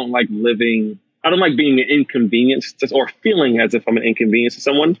 but I just don't like I don't like being an inconvenience or feeling as if I'm an inconvenience to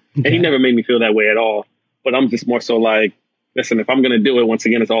someone. Okay. And he never made me feel that way at all. But I'm just more so like, listen, if I'm going to do it, once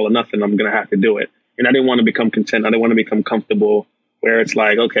again, it's all or nothing. I'm going to have to do it. And I didn't want to become content. I didn't want to become comfortable where it's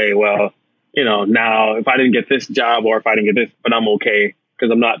like, okay, well, now if I didn't get this job or if I didn't get this, but I'm okay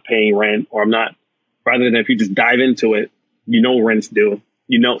because I'm not paying rent or I'm not, rather than if you just dive into it, rent's due.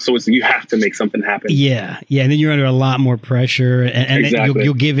 So you have to make something happen. Yeah. Yeah. And then you're under a lot more pressure, and exactly. then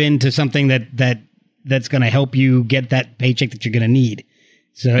you'll give in to something that's going to help you get that paycheck that you're going to need.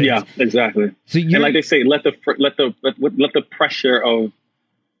 So yeah, exactly. So and like they say, let the pressure of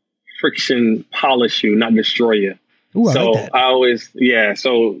friction polish you, not destroy you. Ooh, so I like that. I always, yeah.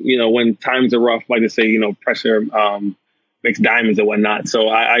 So, when times are rough, like they say, pressure makes diamonds and whatnot. So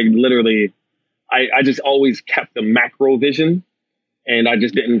I literally just always kept the macro vision. And I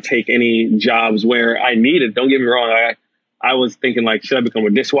just didn't take any jobs where I needed. Don't get me wrong. I was thinking like, should I become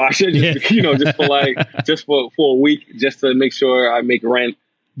a dishwasher? Just for a week, just to make sure I make rent.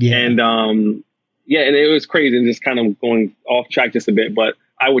 Yeah. And and it was crazy and just kind of going off track just a bit. But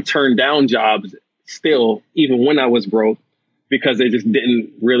I would turn down jobs still, even when I was broke, because they just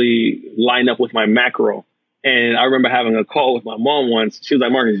didn't really line up with my macro. And I remember having a call with my mom once. She was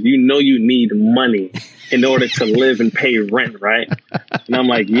like, Marcus, you need money in order to live and pay rent, right? And I'm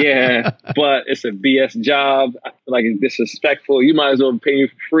like, yeah, but it's a BS job. I feel like it's disrespectful. You might as well pay me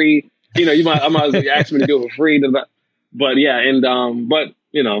for free. I might as well ask me to do it for free. But yeah, and but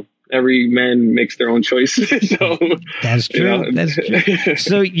every man makes their own choices. So that's true. That's true.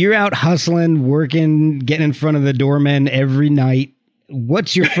 So you're out hustling, working, getting in front of the doorman every night.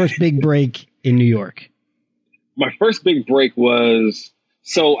 What's your first big break in New York? My first big break was,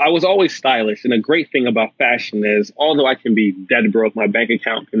 so I was always stylish. And the great thing about fashion is, although I can be dead broke, my bank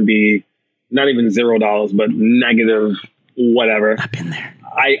account can be not even $0, but negative whatever. I've been there.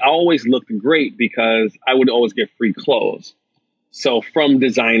 I always looked great because I would always get free clothes. So from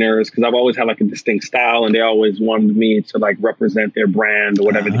designers, because I've always had like a distinct style and they always wanted me to like represent their brand or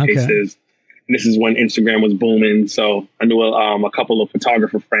whatever the case is. And this is when Instagram was booming. So I knew a couple of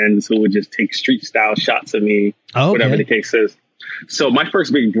photographer friends who would just take street style shots of me, whatever the case is. So my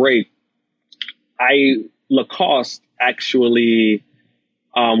first big break, Lacoste actually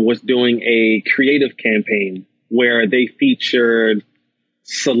was doing a creative campaign where they featured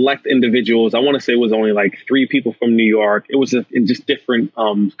select individuals. I want to say it was only like 3 people from New York. It was in just different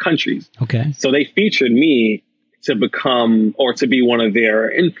countries. Okay. So they featured me to become or to be one of their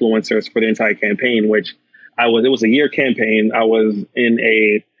influencers for the entire campaign, which it was a year campaign. I was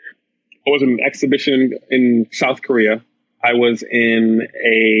in an exhibition in South Korea. I was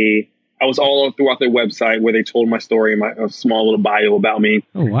all throughout their website where they told my story and a small little bio about me.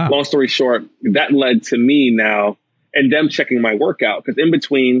 Oh, wow. Long story short, that led to me now and them checking my work out. Because in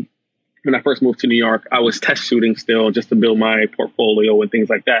between, when I first moved to New York, I was test shooting still just to build my portfolio and things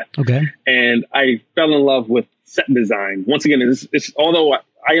like that. Okay. And I fell in love with set design. Once again, it's although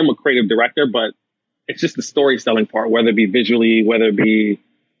I am a creative director, but it's just the storytelling part, whether it be visually, whether it be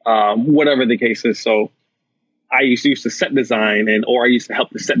whatever the case is. So I used to set design or I used to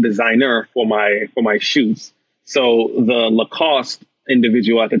help the set designer for my shoots. So the Lacoste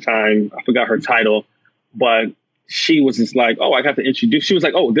individual at the time, I forgot her title, but she was just like, oh, I got to introduce. She was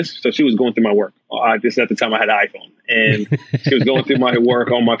like, oh, this. So she was going through my work. This at the time I had an iPhone, and she was going through my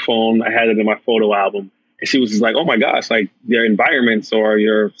work on my phone. I had it in my photo album, and she was just like, oh my gosh, like your environments or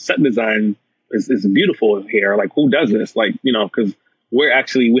your set design is beautiful here. Like, who does this? Like, because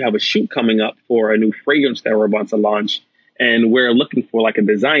we have a shoot coming up for a new fragrance that we're about to launch, and we're looking for like a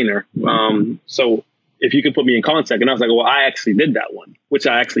designer. So if you could put me in contact. And I was like, well, I actually did that one, which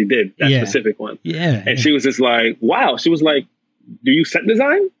I actually did, that specific one. Yeah. And she was just like, wow. She was like, do you set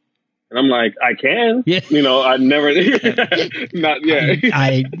design? And I'm like, I can. Yeah. I never, not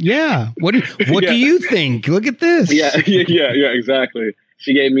yet. What do you think? Look at this. Yeah, exactly.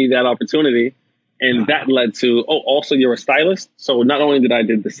 She gave me that opportunity. And that led to, also you're a stylist. So not only did I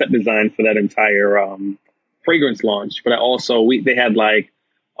did the set design for that entire fragrance launch, but I also, they had like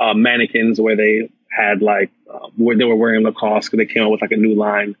mannequins where they had like where they were wearing Lacoste because they came out with like a new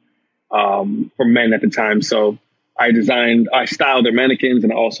line for men at the time. So I styled their mannequins,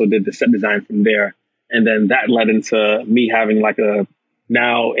 and I also did the set design from there. And then that led into me having like a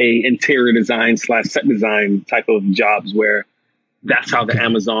interior design / set design type of jobs, where that's how the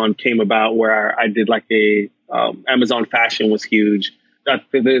Amazon came about, where I did like Amazon fashion was huge.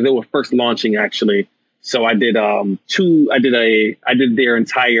 They were first launching actually. So I did I did their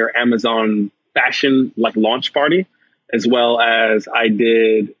entire Amazon fashion like launch party, as well as I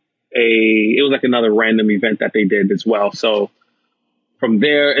did it was like another random event that they did as well. So from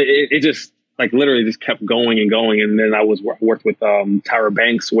there, it just like literally just kept going and going. And then I worked with Tyra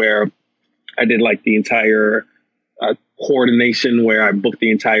Banks, where I did like the entire coordination, where I booked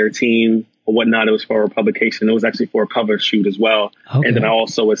the entire team or whatnot. It was for a publication. It was actually for a cover shoot as well. Okay. And then I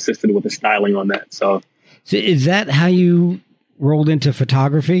also assisted with the styling on that. So is that how you rolled into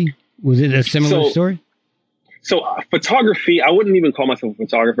photography? Was it a similar story? So photography, I wouldn't even call myself a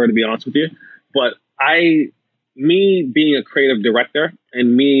photographer, to be honest with you. But me being a creative director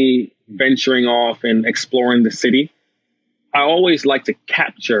and me venturing off and exploring the city, I always like to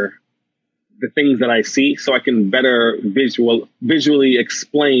capture the things that I see so I can better visually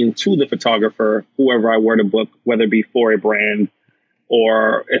explain to the photographer, whoever I were to book, whether it be for a brand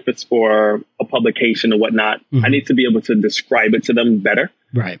or if it's for a publication or whatnot. Mm-hmm. I need to be able to describe it to them better.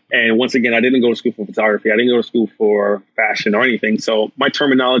 Right. And once again, I didn't go to school for photography. I didn't go to school for fashion or anything. So my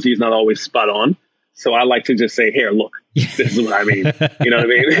terminology is not always spot on. So I like to just say, here, look, this is what I mean. You know what I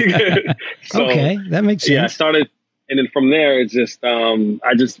mean? So, okay, that makes sense. Yeah, I started. And then from there, it's just,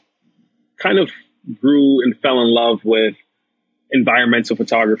 I just kind of grew and fell in love with environmental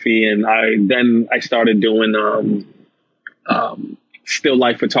photography. And I started doing still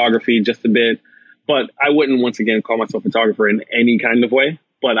life photography just a bit. But I wouldn't, once again, call myself a photographer in any kind of way.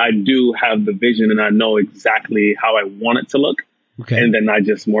 But I do have the vision, and I know exactly how I want it to look. Okay. And then I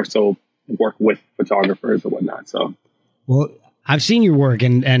just more so work with photographers or whatnot. So, well, I've seen your work,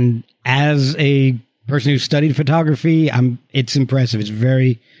 and as a person who studied photography, it's impressive. It's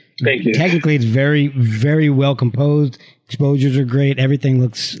thank you. Technically, it's very, very well composed. Exposures are great. Everything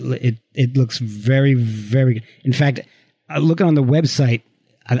looks very, very good. In fact, looking on the website,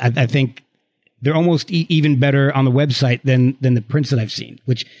 I think they're almost even better on the website than the prints that I've seen,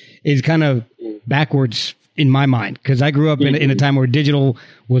 which is kind of backwards in my mind, because I grew up in a time where digital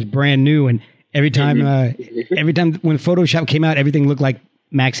was brand new, and every time when Photoshop came out, everything looked like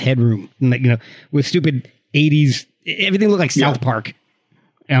Max Headroom, and like, with stupid 80s, everything looked like South Park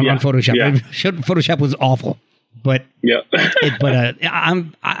on Photoshop. Yeah. Photoshop was awful, but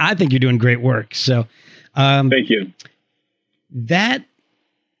I think you're doing great work. So thank you. That.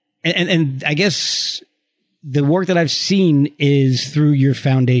 And I guess the work that I've seen is through your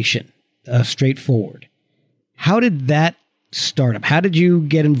foundation, Straightforward. How did that start up? How did you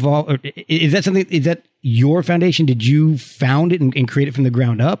get involved? Or is that your foundation? Did you found it and create it from the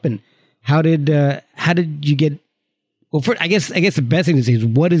ground up? And how did you get? Well, I guess the best thing to say is,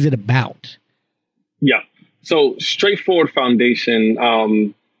 what is it about? Yeah. So Straightforward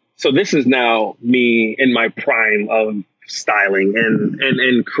Foundation. So this is now me in my prime of styling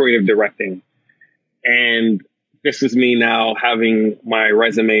and creative directing. And this is me now having my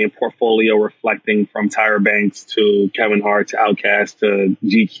resume and portfolio reflecting from Tyra Banks to Kevin Hart to Outkast to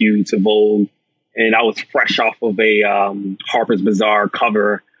GQ to Vogue. And I was fresh off of a Harper's Bazaar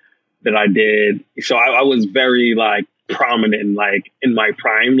cover that I did. So I was very like prominent, like in my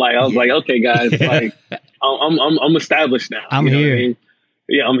prime. Like I was like, okay, guys, like I'm established now. I'm here. I mean?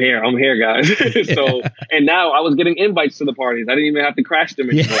 Yeah, I'm here, guys. So, and now I was getting invites to the parties. I didn't even have to crash them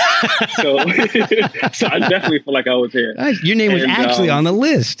anymore. So I definitely feel like I was here. Your name was actually on the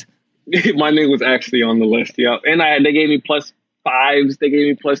list. My name was actually on the list. Yeah, and they gave me +5s. They gave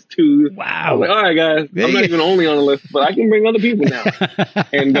me +2s. Wow. I was like, all right, guys, I'm not even only on the list, but I can bring other people now.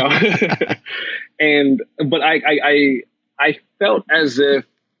 But I felt as if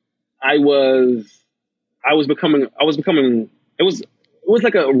I was becoming. It was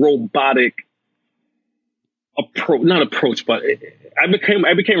like a robotic approach, not approach, but I became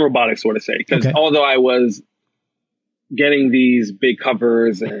robotic, sort of say, because although I was getting these big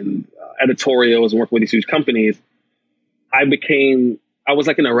covers and editorials and working with these huge companies, I was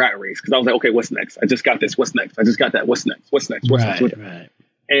like in a rat race, because I was like, okay, what's next? I just got this. What's next? I just got that. What's next? What's next? Right.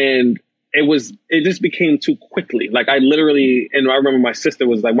 And it just became too quickly. Like I remember my sister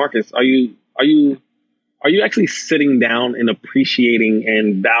was like, Marcus, are you actually sitting down and appreciating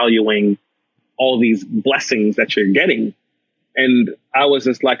and valuing all these blessings that you're getting? And I was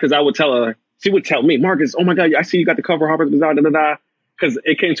just like, because I would tell her, she would tell me, Marcus, oh my God, I see you got the cover of Harper's Bazaar, because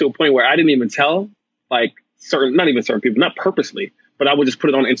it came to a point where I didn't even tell like not even certain people, not purposely, but I would just put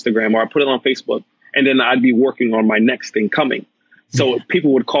it on Instagram or I put it on Facebook, and then I'd be working on my next thing coming. So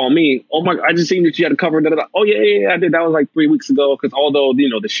people would call me, oh my, I just seen that you had a cover. Da, da, da. Oh yeah, I did. That was like 3 weeks ago. Because although,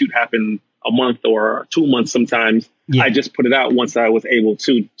 the shoot happened a month or 2 months sometimes, I just put it out once I was able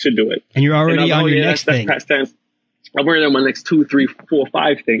to do it. And you're already on your next thing. That's past tense. I'm working on my next 2, 3, 4,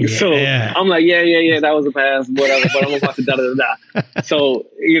 5 things. Yeah. So I'm like, yeah, that was a pass, whatever, but I'm about to da. So,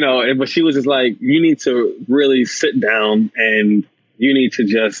 but she was just like, you need to really sit down and you need to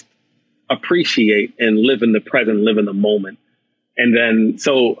just appreciate and live in the present, live in the moment. And then,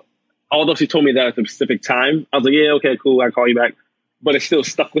 so although she told me that at a specific time, I was like, yeah, okay, cool. I'll call you back. But it still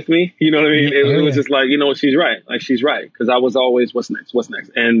stuck with me. You know what I mean? It was just like, she's right. Like, she's right. Because I was always, what's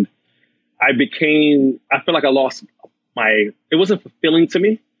next? And I feel like I lost it wasn't fulfilling to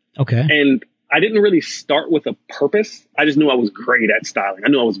me. Okay. And I didn't really start with a purpose. I just knew I was great at styling. I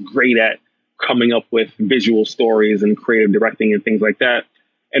knew I was great at coming up with visual stories and creative directing and things like that.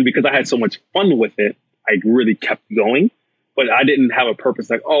 And because I had so much fun with it, I really kept going. But I didn't have a purpose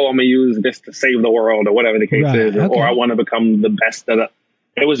like, oh, I'm going to use this to save the world or whatever the case is. Or I want to become the best at it.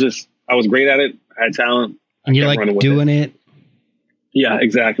 It was just, I was great at it. I had talent. And you're like doing it. Yeah,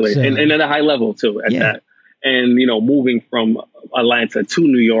 exactly. So, and at a high level too at that. And, moving from Atlanta to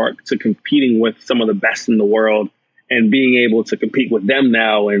New York to competing with some of the best in the world and being able to compete with them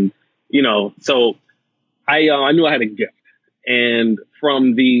now. And, so I knew I had a gift. And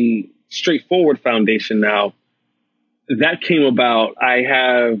from the Straightforward Foundation now, that came about. I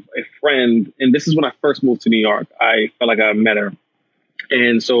have a friend, and this is when I first moved to New York. I felt like I met her.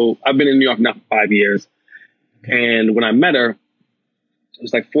 And so I've been in New York now for 5 years. And when I met her, it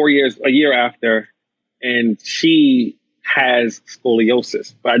was like a year after, and she has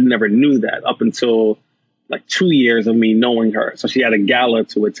scoliosis, but I never knew that up until like 2 years of me knowing her. So she had a gala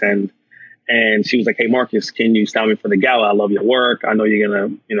to attend, and she was like, hey, Marcus, can you style me for the gala? I love your work. I know you're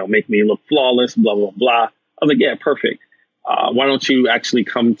going to, make me look flawless, blah, blah, blah. I was like, yeah, perfect. Why don't you actually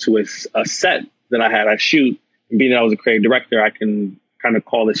come to a set that I shoot? And being that I was a creative director, I can kind of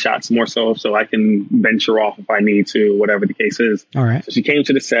call the shots more so I can venture off if I need to, whatever the case is. All right. So she came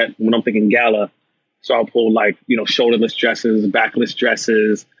to the set when I'm thinking gala. So I'll pull like, shoulderless dresses, backless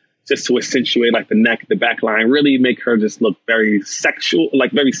dresses, just to accentuate like the neck, the back line, really make her just look very sexual,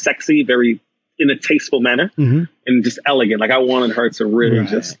 like very sexy, very in a tasteful manner and just elegant. Like I wanted her to really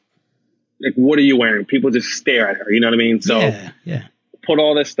just like, what are you wearing? People just stare at her. You know what I mean? So put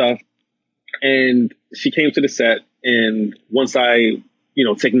all this stuff, and she came to the set. And once I,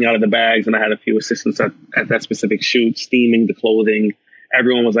 taking out of the bags, and I had a few assistants at that specific shoot, steaming the clothing,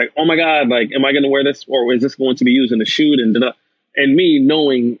 everyone was like, oh my God, like, am I going to wear this? Or is this going to be used in the shoot? And me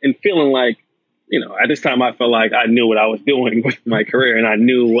knowing and feeling like, at this time I felt like I knew what I was doing with my career, and I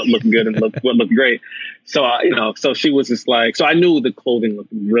knew what looked good and what looked great. So, so she was just like, so I knew the clothing looked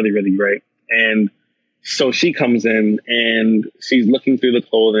really, really great. And so she comes in and she's looking through the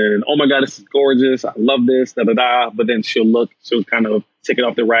clothing and, oh my God, this is gorgeous. I love this, da, da, da. But then she'll kind of take it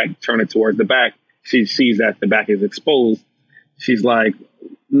off the rack, turn it towards the back. She sees that the back is exposed. She's like,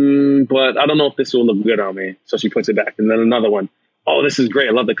 but I don't know if this will look good on me. So she puts it back. And then another one. Oh, this is great.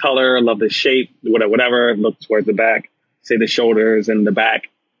 I love the color. I love the shape, whatever. Look towards the back. Say the shoulders and the back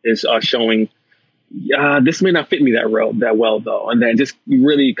is showing. This may not fit me that well, though. And then just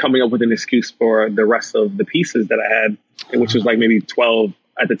really coming up with an excuse for the rest of the pieces that I had, which was like maybe 12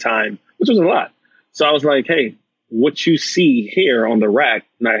 at the time, which was a lot. So I was like, hey, what you see here on the rack,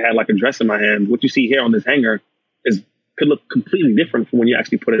 and I had like a dress in my hand, what you see here on this hanger could look completely different from when you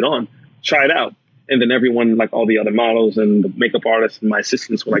actually put it on. Try it out. And then everyone, like all the other models and the makeup artists and my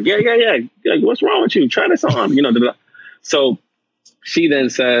assistants were like, yeah. Like, what's wrong with you? Try this on, So she then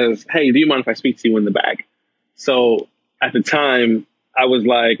says, hey, do you mind if I speak to you in the back? So at the time, I was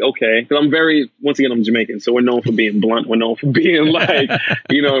like, okay, because once again, I'm Jamaican. So we're known for being blunt. We're known for being like,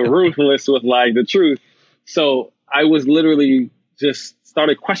 ruthless with like the truth. So I was literally just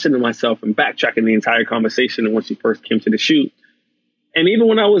started questioning myself and backtracking the entire conversation. And when she first came to the shoot, and even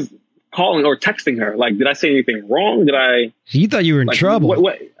when I was calling or texting her, like, did I say anything wrong? You thought you were in trouble.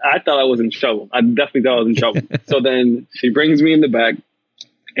 What? I thought I was in trouble. I definitely thought I was in trouble. So then she brings me in the back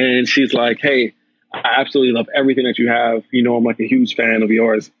and she's like, hey, I absolutely love everything that you have. I'm like a huge fan of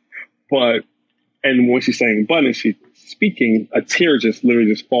yours. And when she's saying but and she's speaking, a tear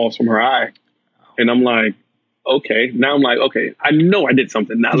literally falls from her eye. And I'm like, okay. Now I'm like, okay, I know I did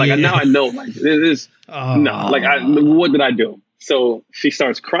something now. Like now I know, like this is what did I do? So she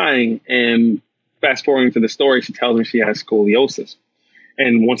starts crying, and fast forwarding to the story, she tells me she has scoliosis.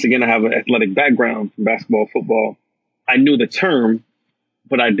 And once again, I have an athletic background from basketball, football. I knew the term,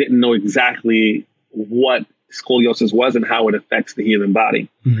 but I didn't know exactly what scoliosis was and how it affects the human body.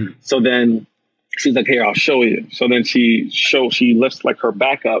 Mm-hmm. So then she's like, here, I'll show you. So then she lifts like her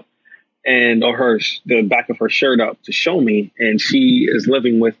back up the back of her shirt up to show me. And she is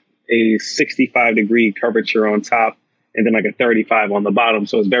living with a 65-degree curvature on top and then like a 35 on the bottom.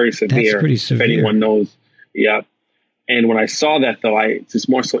 So it's very severe. That's pretty severe. If anyone knows. Yeah. And when I saw that, though, I just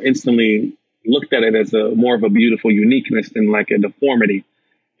more so instantly looked at it as more of a beautiful uniqueness than like a deformity.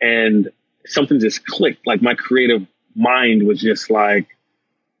 And something just clicked. Like my creative mind was just like,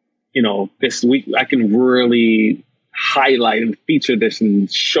 this week I can really highlight and feature this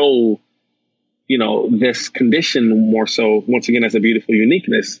and show, this condition more so, once again, as a beautiful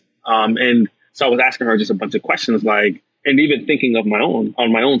uniqueness. And so I was asking her just a bunch of questions, like, and even thinking of my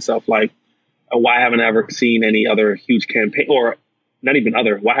own self, like, why haven't I ever seen any other huge campaign, or not even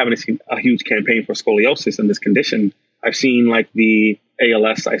other, why haven't I seen a huge campaign for scoliosis in this condition? I've seen like the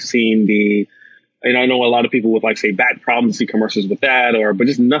ALS, I've seen and I know a lot of people with like, say, back problems, see commercials with that, but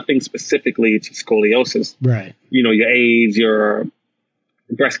just nothing specifically to scoliosis. Right. Your AIDS, your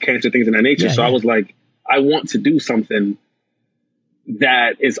breast cancer, things of that nature. I was like, I want to do something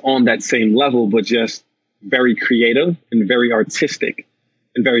that is on that same level, but just very creative and very artistic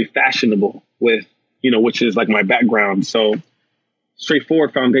and very fashionable with, which is like my background. So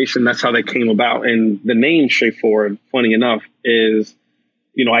Straightforward Foundation, that's how that came about. And the name Straightforward, funny enough, is,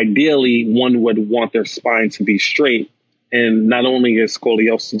 ideally one would want their spine to be straight. And not only is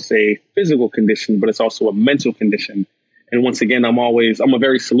scoliosis a physical condition, but it's also a mental condition. And once again, I'm a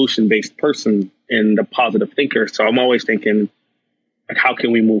very solution-based person and a positive thinker. So I'm always thinking, like, how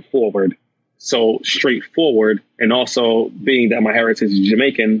can we move forward? So straightforward, and also being that my heritage is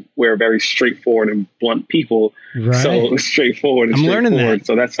Jamaican, we're very straightforward and blunt people. Right. So straightforward and I'm straightforward. learning that.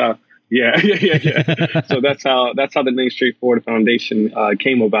 So that's how, yeah. So that's how the name Straightforward Foundation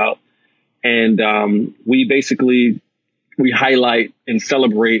came about. And we highlight and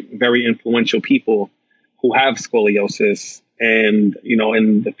celebrate very influential people who have scoliosis and,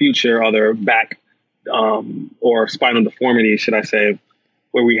 in the future, other back or spinal deformity, should I say,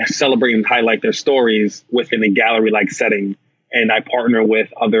 where we celebrate and highlight their stories within a gallery-like setting. And I partner with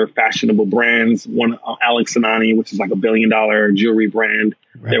other fashionable brands. One, Alex Anani, which is like $1 billion jewelry brand.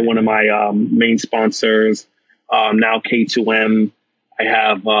 Right. They're one of my main sponsors. Now K2M. I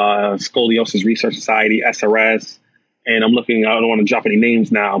have Scoliosis Research Society, SRS. And I'm looking, I don't want to drop any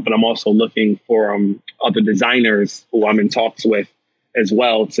names now, but I'm also looking for other designers who I'm in talks with as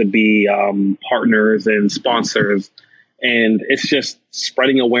well to be partners and sponsors. And it's just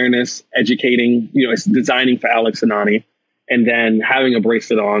spreading awareness, educating, it's designing for Alex Anani, and then having a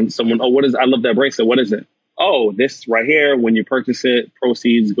bracelet on. Someone, I love that bracelet. What is it? Oh, this right here. When you purchase it,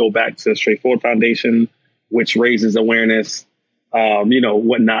 proceeds go back to the Straightforward Foundation, which raises awareness,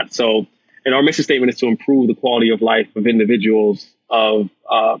 whatnot. So, and our mission statement is to improve the quality of life of individuals affected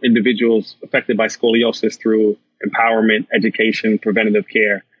by scoliosis through empowerment, education, preventative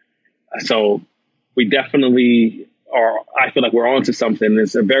care. So we definitely I feel like we're onto something.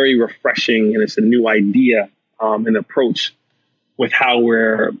 It's a very refreshing and it's a new idea and approach with how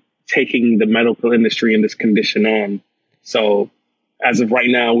we're taking the medical industry in this condition on. So as of right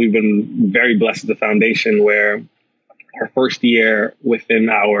now, we've been very blessed as a foundation where our first year within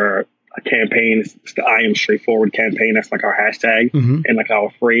our campaign is the I Am Straightforward campaign. That's like our hashtag and like our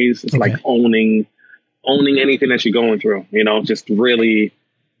phrase. It's like owning anything that you're going through, just really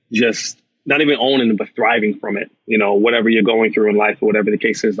just not even owning, but thriving from it, whatever you're going through in life or whatever the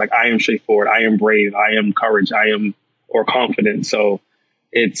case is. Like, I am straightforward. I am brave. I am courage. Or confident. So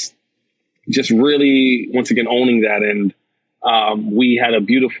it's just really, once again, owning that. And we had a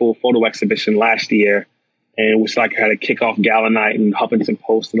beautiful photo exhibition last year, and it was like had a kickoff gala night, and Huffington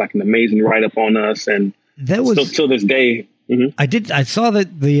posted like an amazing write-up on us. And that was still till this day. Mm-hmm. I saw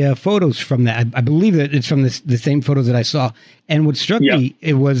the photos from that. I believe that it's from the same photos that I saw. And what struck me,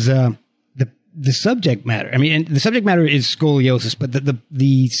 it was the subject matter. I mean, and the subject matter is scoliosis, but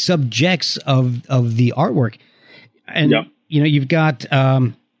the subjects of the artwork. And you've got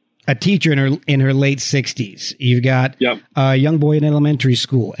a teacher in her late 60s. You've got a young boy in elementary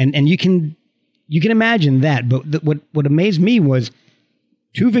school, and you can imagine that. But what amazed me was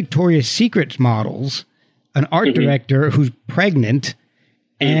 2 Victoria's Secret models, an art director who's pregnant,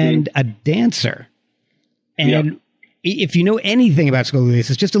 and a dancer. And if you know anything about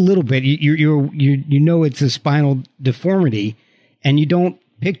scoliosis, just a little bit, you know it's a spinal deformity, and you don't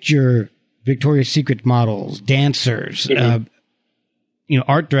picture Victoria's Secret models, dancers,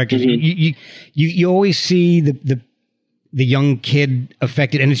 art directors. You always see the the young kid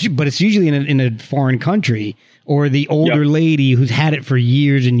affected, and but it's usually in a foreign country, or the older lady who's had it for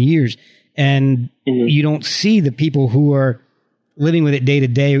years and years, and you don't see the people who are living with it day to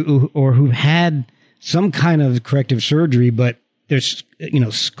day, or who've had some kind of corrective surgery, but there's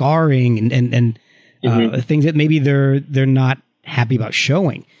scarring and things that maybe they're not happy about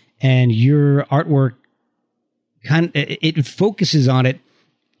showing. And your artwork it focuses on it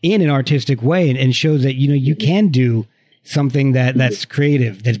in an artistic way, and shows that you can do something that's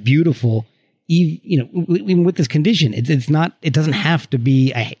creative, that's beautiful, even with this condition. It doesn't have to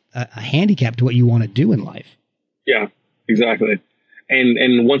be a handicap to what you want to do in life. Yeah, exactly.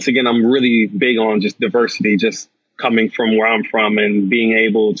 And once again, I'm really big on just diversity, just coming from where I'm from and being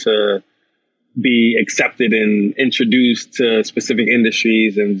able to be accepted and introduced to specific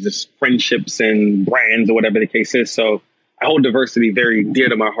industries and just friendships and brands or whatever the case is. So I hold diversity very dear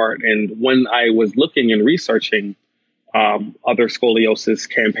to my heart. And when I was looking and researching other scoliosis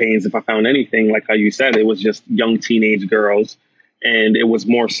campaigns, if I found anything, like how you said, it was just young teenage girls. And it was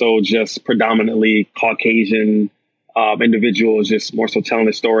more so just predominantly Caucasian individuals, just more so telling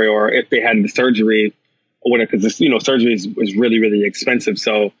the story, or if they had the surgery or whatever, because surgery is really, really expensive.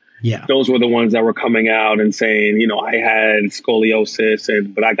 So those were the ones that were coming out and saying, I had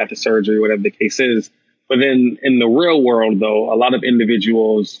scoliosis, but I got the surgery, whatever the case is. But then in the real world, though, a lot of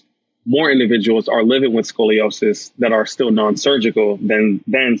more individuals are living with scoliosis that are still non-surgical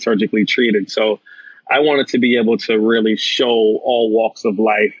than surgically treated. So I wanted to be able to really show all walks of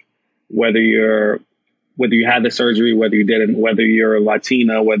life, whether you had the surgery, whether you didn't, whether you're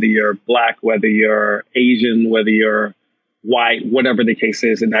Latina, whether you're Black, whether you're Asian, whether you're white, whatever the case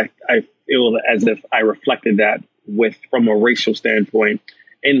is. And I feel as if I reflected that from a racial standpoint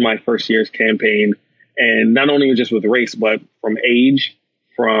in my first year's campaign. And not only just with race, but from age,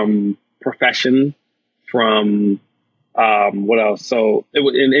 from profession, from what else? So it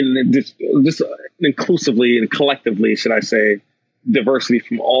was just inclusively and collectively, should I say, diversity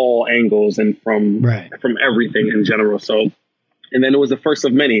from all angles and from everything in general. So, and then it was the first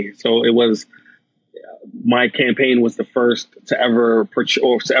of many. So it was, my campaign was the first to ever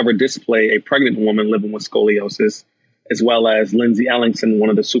display a pregnant woman living with scoliosis, as well as Lindsay Ellingson, one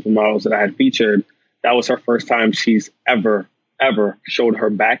of the supermodels that I had featured. That was her first time she's ever showed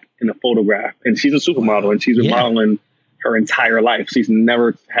her back in a photograph. And she's a supermodel, and she's been modeling her entire life. She's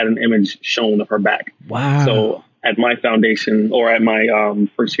never had an image shown of her back. Wow. So at my foundation, or at my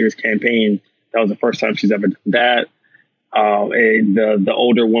first year's campaign, that was the first time she's ever done that. The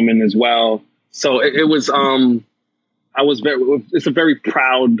older woman as well. So it was, I was very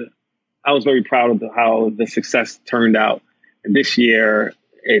proud of how the success turned out. And this year,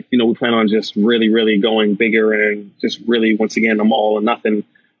 we plan on just really, really going bigger, and just really, once again, I'm all or nothing,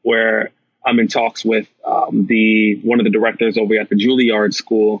 where I'm in talks with one of the directors over at the Juilliard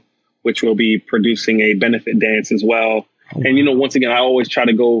School, which will be producing a benefit dance as well. Oh, and, once again, I always try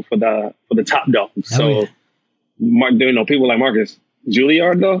to go for the top dog. So, people like, Marcus,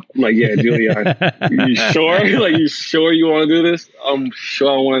 Juilliard though? I'm like, yeah, Juilliard. You sure? Like, you sure you want to do this? I'm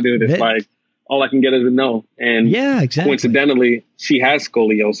sure I want to do this. Like, all I can get is a no. And coincidentally, she has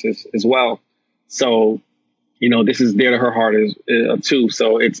scoliosis as well. So, this is dear to her heart too.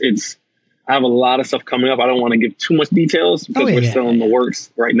 So it's, I have a lot of stuff coming up. I don't want to give too much details because we're still in the works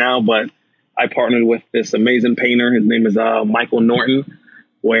right now, but I partnered with this amazing painter. His name is Michael Norton,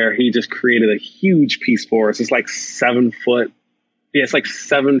 where he just created a huge piece for us. It's like 7 foot. Yeah, it's like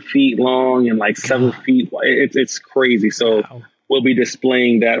 7 feet long and like 7 feet. It's crazy. So we'll be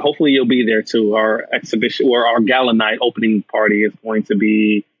displaying that. Hopefully you'll be there too. Our exhibition, or our gala night opening party, is going to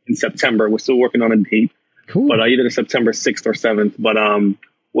be in September. We're still working on a date, but either September 6th or 7th. But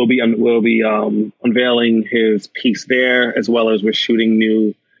we'll be unveiling his piece there, as well as we're shooting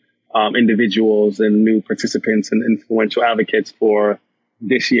new individuals and new participants and influential advocates for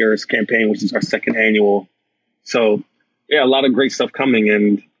this year's campaign, which is our second annual. So yeah, a lot of great stuff coming,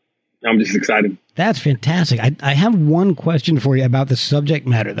 and I'm just excited. That's fantastic. I have one question for you about the subject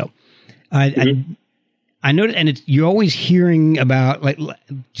matter, though. I know, and you're always hearing about,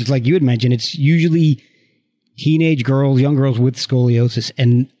 just like you had mentioned, it's usually teenage girls, young girls with scoliosis,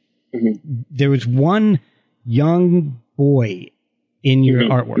 and there was one young boy in your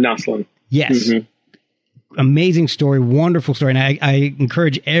artwork. Naslin. Yes. Amazing story, wonderful story, and I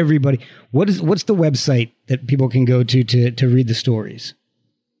encourage everybody. What's the website that people can go to read the stories?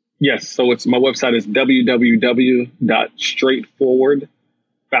 Yes, so my website is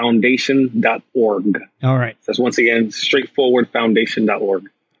www.straightforwardfoundation.org. All right. That's once again straightforwardfoundation.org.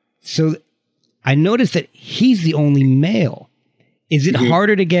 So I noticed that he's the only male. Is it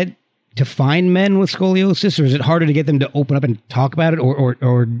harder to get to find men with scoliosis, or is it harder to get them to open up and talk about it,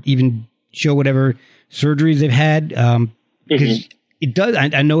 or even show whatever surgeries they've had? Because it does.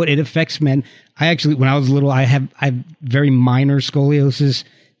 I know it affects men. I actually, when I was little, I have very minor scoliosis,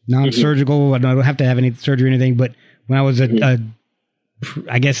 non-surgical. I don't have to have any surgery or anything. But when I was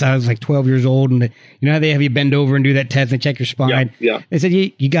I guess I was like 12 years old, and you know how they have you bend over and do that test and check your spine. Yeah. They said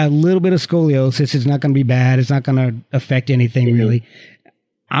you got a little bit of scoliosis. It's not going to be bad. It's not going to affect anything really.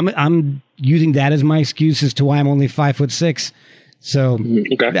 I'm using that as my excuse as to why I'm only 5'6". So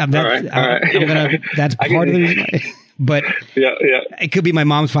okay. All right. That's part of the reason. But it could be my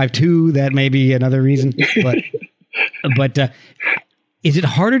mom's 5'2". That may be another reason. But is it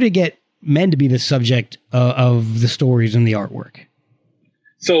harder to get men to be the subject of the stories and the artwork?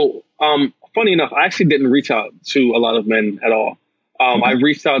 So, funny enough, I actually didn't reach out to a lot of men at all. I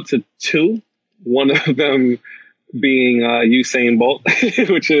reached out to two, one of them being Usain Bolt,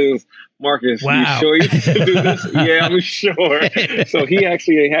 which is, Marcus, wow. You sure you can do this? Yeah, I'm sure. So he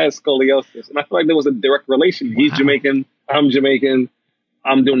actually has scoliosis. And I feel like there was a direct relation. He's Jamaican. I'm Jamaican.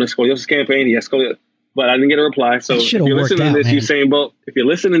 I'm doing a scoliosis campaign. He has scoliosis. But I didn't get a reply. So if you're listening to this, Usain Bolt, if you're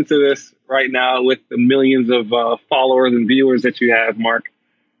listening to this right now with the millions of followers and viewers that you have, Mark,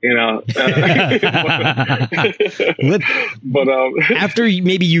 you know, but after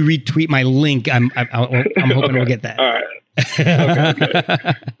maybe you retweet my link, I'm hoping we'll get that. All right.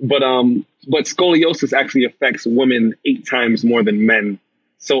 Okay. But scoliosis actually affects women 8 times more than men.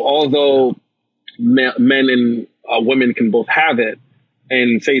 So although men and women can both have it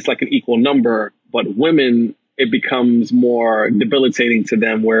and say it's like an equal number, but women, it becomes more debilitating to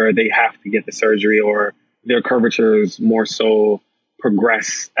them where they have to get the surgery or their curvatures more so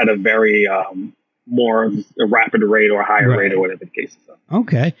progress at a very more a rapid rate or higher rate or whatever the case is.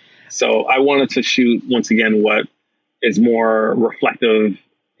 Okay. So I wanted to shoot once again what is more reflective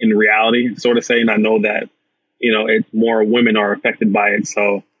in reality, sort of saying. I know that, you know, more women are affected by it.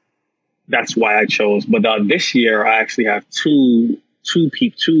 So that's why I chose. But this year I actually have two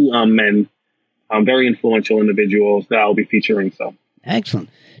men, very influential individuals that I'll be featuring. So excellent.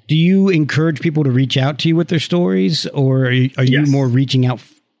 Do you encourage people to reach out to you with their stories, or are you more reaching out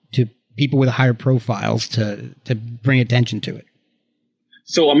to people with higher profiles to bring attention to it?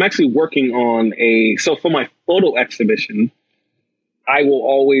 So I'm actually working on so for my photo exhibition, I will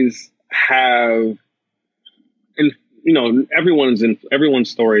always have, and you know, everyone's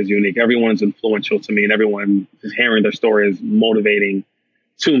story is unique. Everyone's influential to me, and everyone is hearing their story is motivating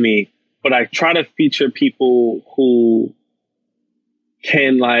to me. But I try to feature people who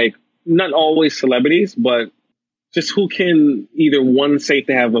can, like, not always celebrities, but just who can either one say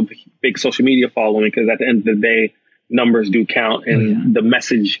they have a big social media following, because at the end of the day, numbers do count, and the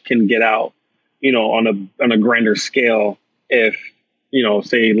message can get out, you know, on a grander scale. If, you know,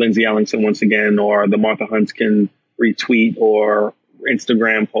 say Lindsay Ellingson once again, or the Martha Hunts can retweet or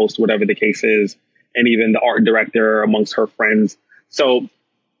Instagram post, whatever the case is, and even the art director amongst her friends. So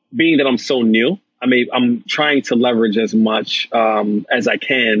being that I'm so new, I'm trying to leverage as much as I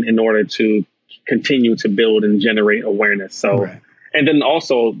can in order to continue to build and generate awareness. So, and then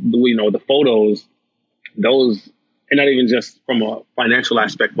also, you know, the photos, those, and not even just from a financial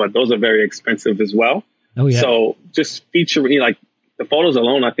aspect, but those are very expensive as well. Oh yeah. So just featuring, like, the photos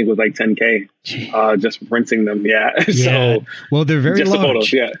alone, I think was like $10,000 just for printing them. Yeah. So, well, they're very large. The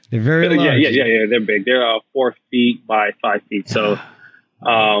photos, they're very large. Yeah. They're big. They're 4 feet by 5 feet. So,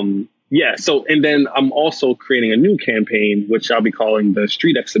 So, and then I'm also creating a new campaign, which I'll be calling the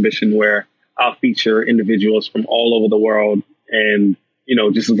Street Exhibition, where I'll feature individuals from all over the world. And, you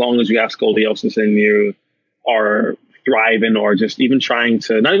know, just as long as you have scoliosis and you are thriving, or just even trying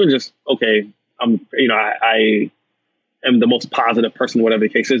to, not even just, okay, I am the most positive person, whatever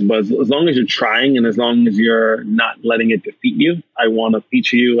the case is, but as long as you're trying and as long as you're not letting it defeat you, I want to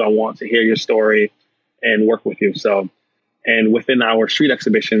feature you. I want to hear your story and work with you. So, and within our street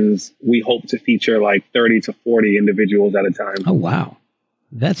exhibitions, we hope to feature like 30 to 40 individuals at a time. Oh, wow.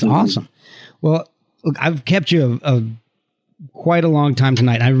 That's awesome. Well, look, I've kept you quite a long time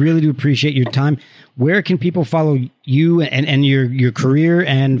tonight. I really do appreciate your time. Where can people follow you and your career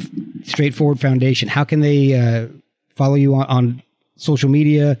and Straightforward Foundation? How can they follow you on social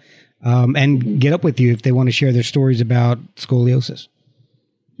media and get up with you if they want to share their stories about scoliosis?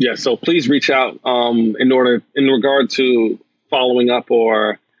 Yeah, so please reach out in regard to following up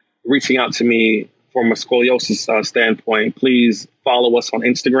or reaching out to me from a scoliosis standpoint. Please follow us on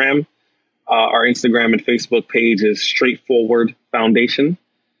Instagram. Our Instagram and Facebook page is Straightforward Foundation.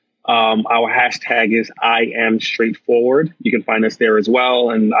 Our hashtag is I am straightforward. You can find us there as well.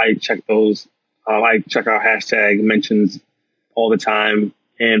 And I check those. I check our hashtag mentions all the time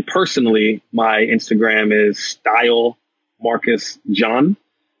And personally, my Instagram is Style Marcus John.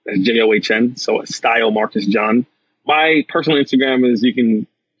 That's John. So it's Style Marcus John. My personal Instagram is, you can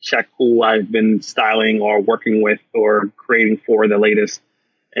check who I've been styling or working with or creating for the latest,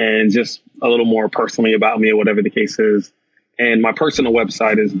 and just a little more personally about me or whatever the case is. And my personal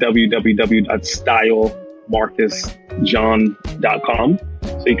website is www.stylemarcusjohn.com.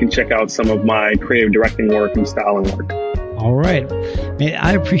 So you can check out some of my creative directing work and styling work. All right. Man,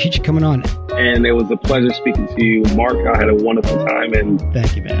 I appreciate you coming on. And it was a pleasure speaking to you, Mark. I had a wonderful time. And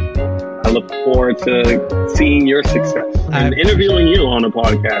thank you, man. I look forward to seeing your success and interviewing you on a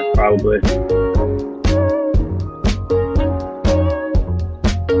podcast, probably.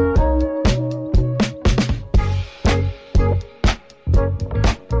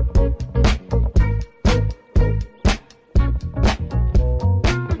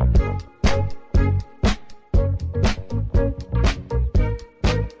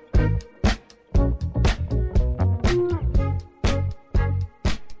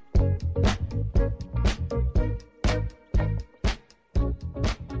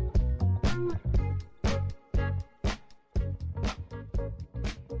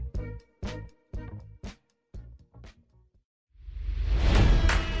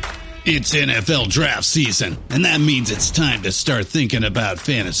 It's NFL draft season, and that means it's time to start thinking about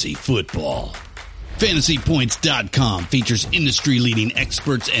fantasy football. FantasyPoints.com features industry-leading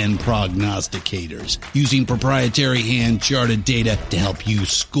experts and prognosticators using proprietary hand-charted data to help you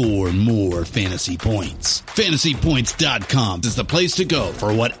score more fantasy points. FantasyPoints.com is the place to go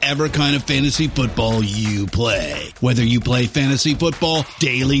for whatever kind of fantasy football you play. Whether you play fantasy football,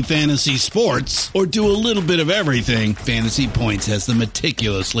 daily fantasy sports, or do a little bit of everything, Fantasy Points has the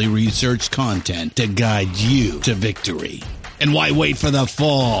meticulously researched content to guide you to victory. And why wait for the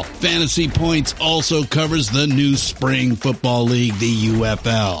fall? Fantasy Points also covers the new spring football league, the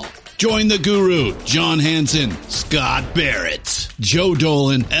UFL. Join the guru, John Hansen, Scott Barrett, Joe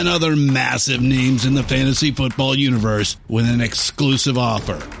Dolan, and other massive names in the fantasy football universe with an exclusive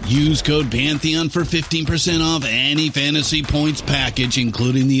offer. Use code Pantheon for 15% off any Fantasy Points package,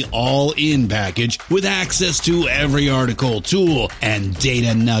 including the all-in package, with access to every article, tool, and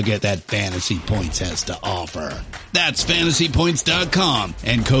data nugget that Fantasy Points has to offer. That's FantasyPoints.com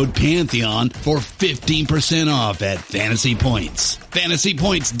and code Pantheon for 15% off at Fantasy Points.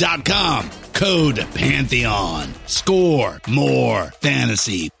 FantasyPoints.com, code Pantheon. Score more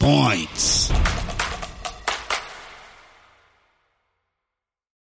fantasy points.